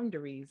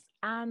boundaries,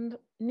 and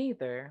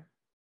neither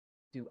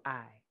do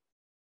I.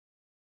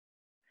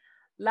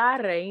 La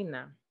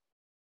reina,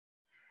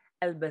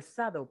 el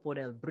besado por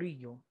el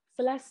brillo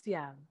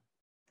celestial.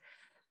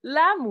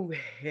 La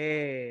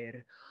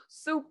mujer,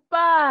 su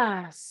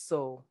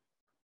paso.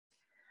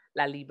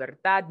 La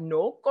libertad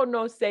no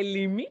conoce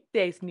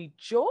límites, ni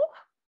yo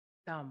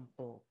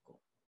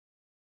tampoco.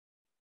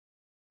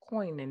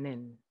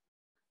 Koinenen,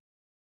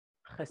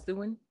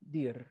 Jesuin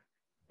dir,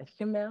 el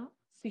gemel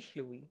sich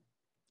Louis.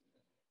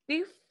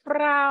 Die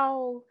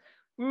Frau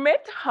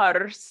met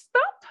haar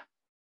stap,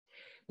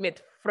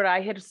 met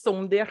vrijheid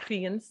zonder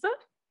grenzen,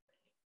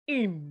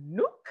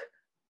 inuk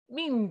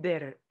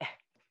minder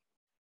ek.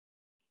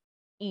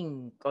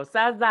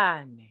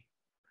 Inkosazane,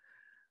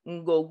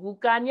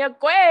 ngokukanya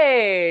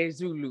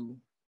kwezulu.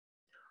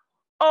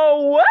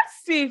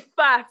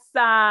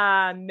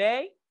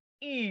 Owasifazane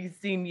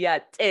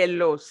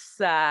izinyathelo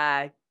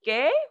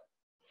sakhe,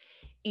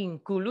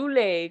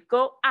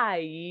 inkululeko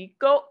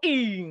ayikho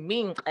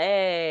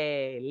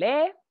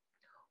imingcele,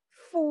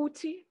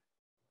 futhi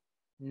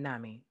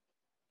nami.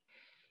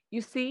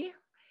 You see,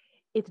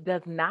 it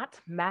does not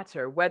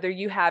matter whether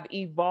you have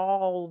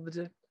evolved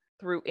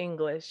through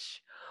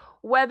English,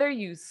 whether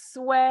you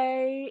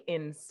sway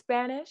in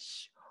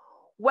Spanish,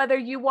 whether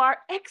you are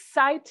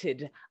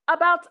excited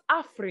about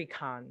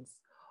Afrikaans,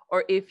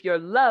 or if your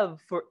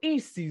love for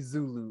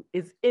isiZulu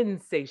is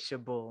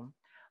insatiable.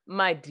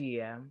 My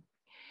dear,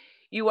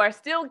 you are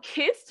still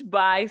kissed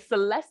by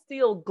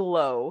celestial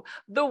glow.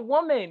 The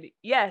woman,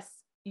 yes,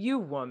 you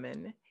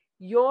woman,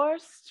 your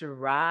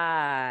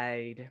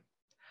stride.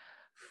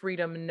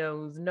 Freedom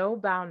knows no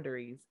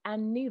boundaries,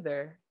 and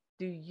neither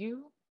do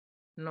you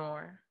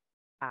nor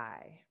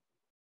I.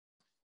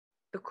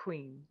 The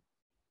Queen.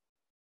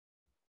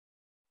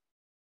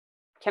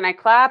 Can I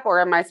clap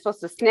or am I supposed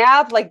to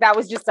snap? Like, that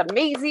was just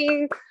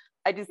amazing.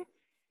 I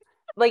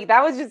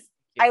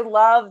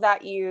love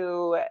that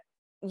you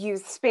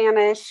use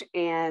Spanish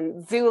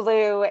and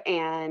Zulu,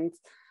 and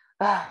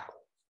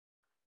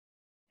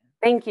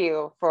thank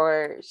you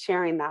for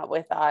sharing that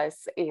with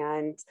us.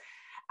 And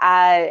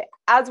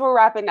as we're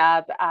wrapping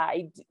up,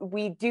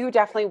 we do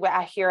definitely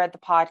here at the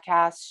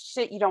podcast,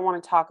 Shit You Don't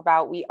Want to Talk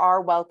About, we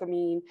are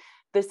welcoming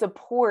the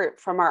support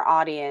from our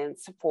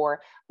audience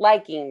for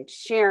liking,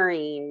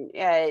 sharing,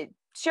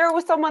 share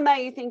with someone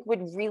that you think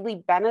would really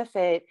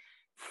benefit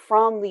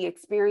from the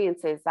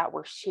experiences that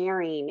we're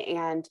sharing.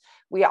 And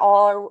we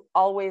all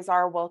always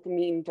are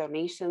welcoming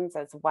donations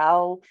as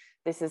well.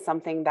 This is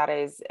something that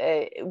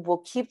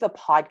will keep the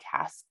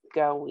podcast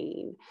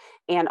going.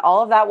 And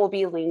all of that will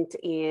be linked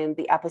in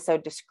the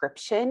episode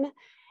description.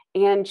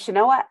 And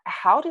Shanoa,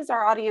 how does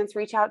our audience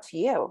reach out to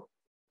you?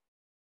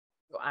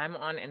 So I'm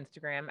on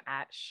Instagram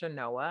at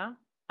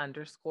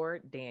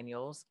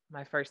Shenoa_Daniels.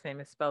 My first name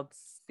is spelled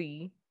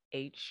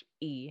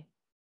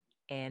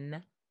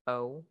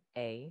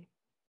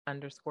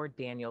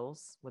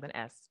CHENOA_Daniels with an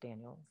S,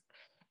 Daniels.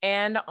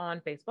 And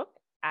on Facebook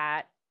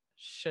at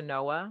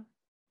Shanoa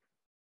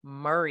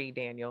Murray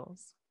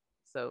Daniels.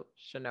 So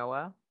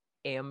Shanoa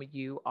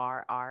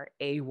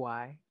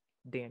MURRAY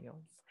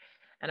Daniels.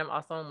 And I'm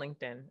also on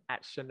LinkedIn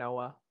at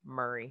Shanoa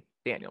Murray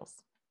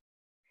Daniels.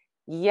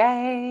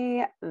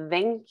 Yay.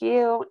 Thank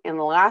you. And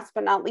last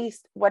but not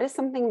least, what is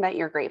something that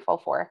you're grateful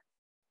for?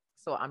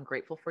 So I'm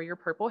grateful for your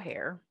purple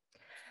hair.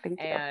 Thank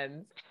you.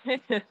 And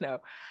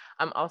no,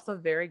 I'm also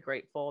very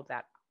grateful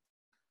that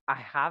I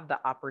have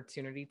the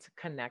opportunity to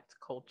connect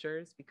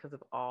cultures because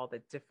of all the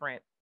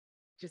different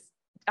just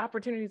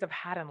opportunities I've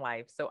had in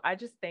life. So I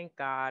just thank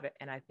God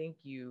and I thank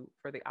you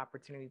for the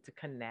opportunity to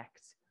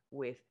connect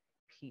with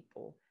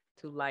people,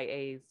 to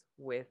liaise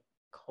with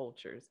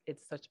cultures.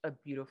 It's such a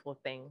beautiful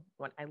thing.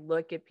 When I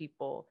look at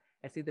people,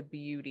 I see the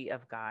beauty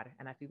of God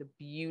and I see the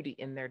beauty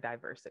in their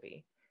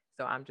diversity.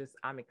 So I'm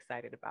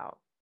excited about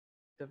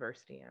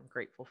diversity. I'm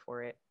grateful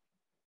for it.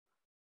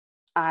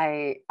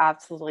 I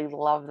absolutely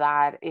love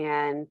that.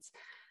 And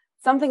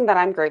something that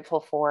I'm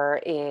grateful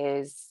for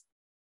is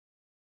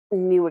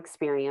new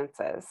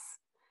experiences.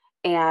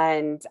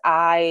 And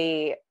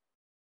I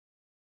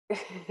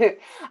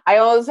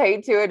almost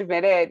hate to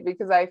admit it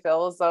because I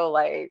feel so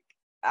like,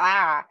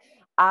 I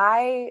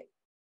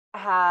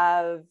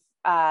have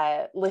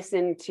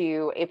listened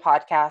to a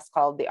podcast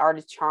called The Art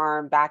of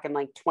Charm back in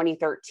like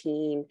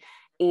 2013.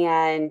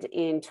 And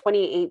in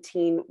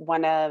 2018,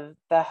 one of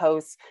the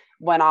hosts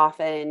went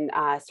off and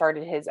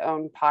started his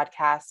own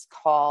podcast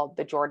called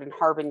The Jordan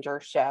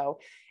Harbinger Show.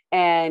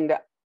 And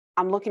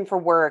I'm looking for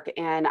work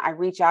and I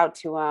reach out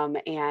to him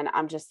and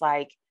I'm just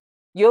like,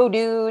 yo,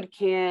 dude,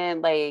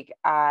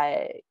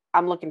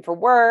 I'm looking for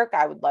work.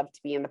 I would love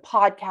to be in the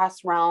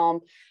podcast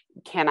realm.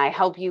 Can I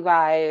help you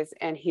guys?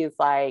 And he's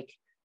like,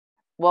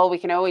 well, we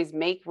can always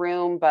make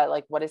room, but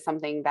like, what is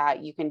something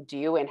that you can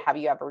do? And have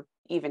you ever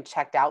even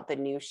checked out the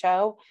new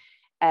show?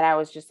 And I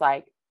was just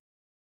like,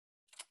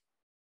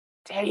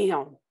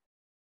 damn,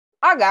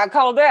 I got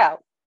called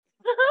out.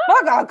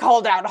 I got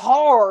called out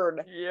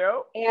hard.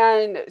 Yep.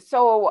 And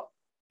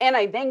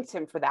I thanked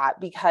him for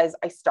that because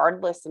I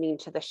started listening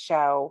to the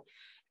show.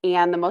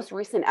 And the most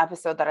recent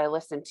episode that I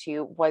listened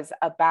to was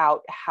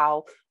about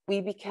how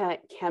we can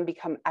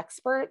become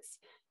experts,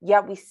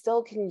 yet we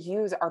still can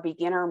use our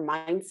beginner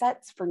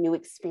mindsets for new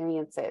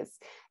experiences,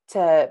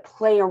 to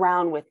play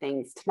around with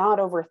things, to not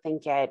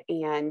overthink it.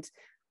 And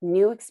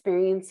new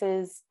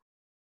experiences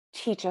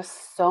teach us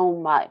so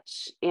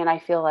much. And I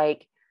feel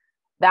like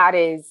that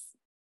is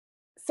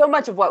so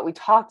much of what we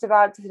talked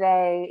about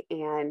today.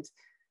 And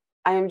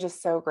I am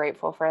just so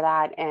grateful for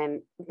that.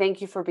 And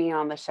thank you for being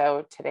on the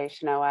show today,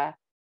 Shanoa.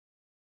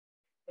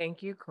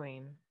 Thank you,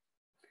 Queen.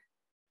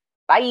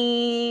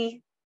 Bye.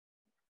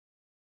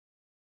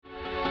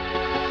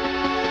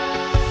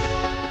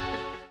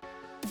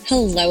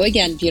 Hello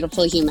again,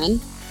 beautiful human.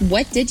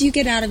 What did you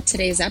get out of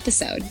today's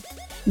episode?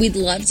 We'd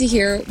love to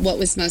hear what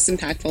was most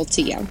impactful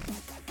to you.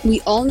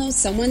 We all know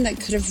someone that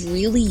could have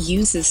really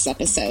used this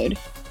episode,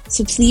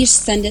 so please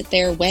send it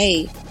their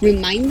way.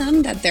 Remind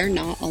them that they're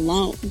not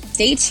alone.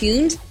 Stay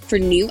tuned for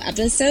new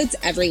episodes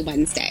every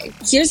Wednesday.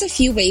 Here's a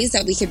few ways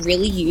that we could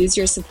really use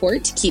your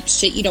support to keep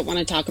shit you don't want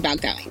to talk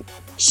about going.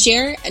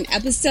 Share an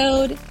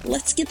episode.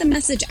 Let's get the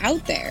message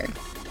out there.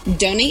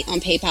 Donate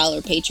on PayPal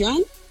or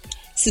Patreon.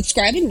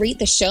 Subscribe and rate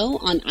the show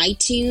on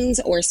iTunes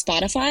or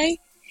Spotify.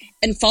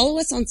 And follow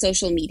us on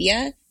social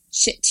media,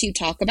 Shit to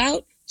Talk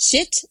About.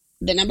 Shit,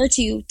 the number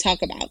 2,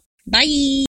 talk about. Bye.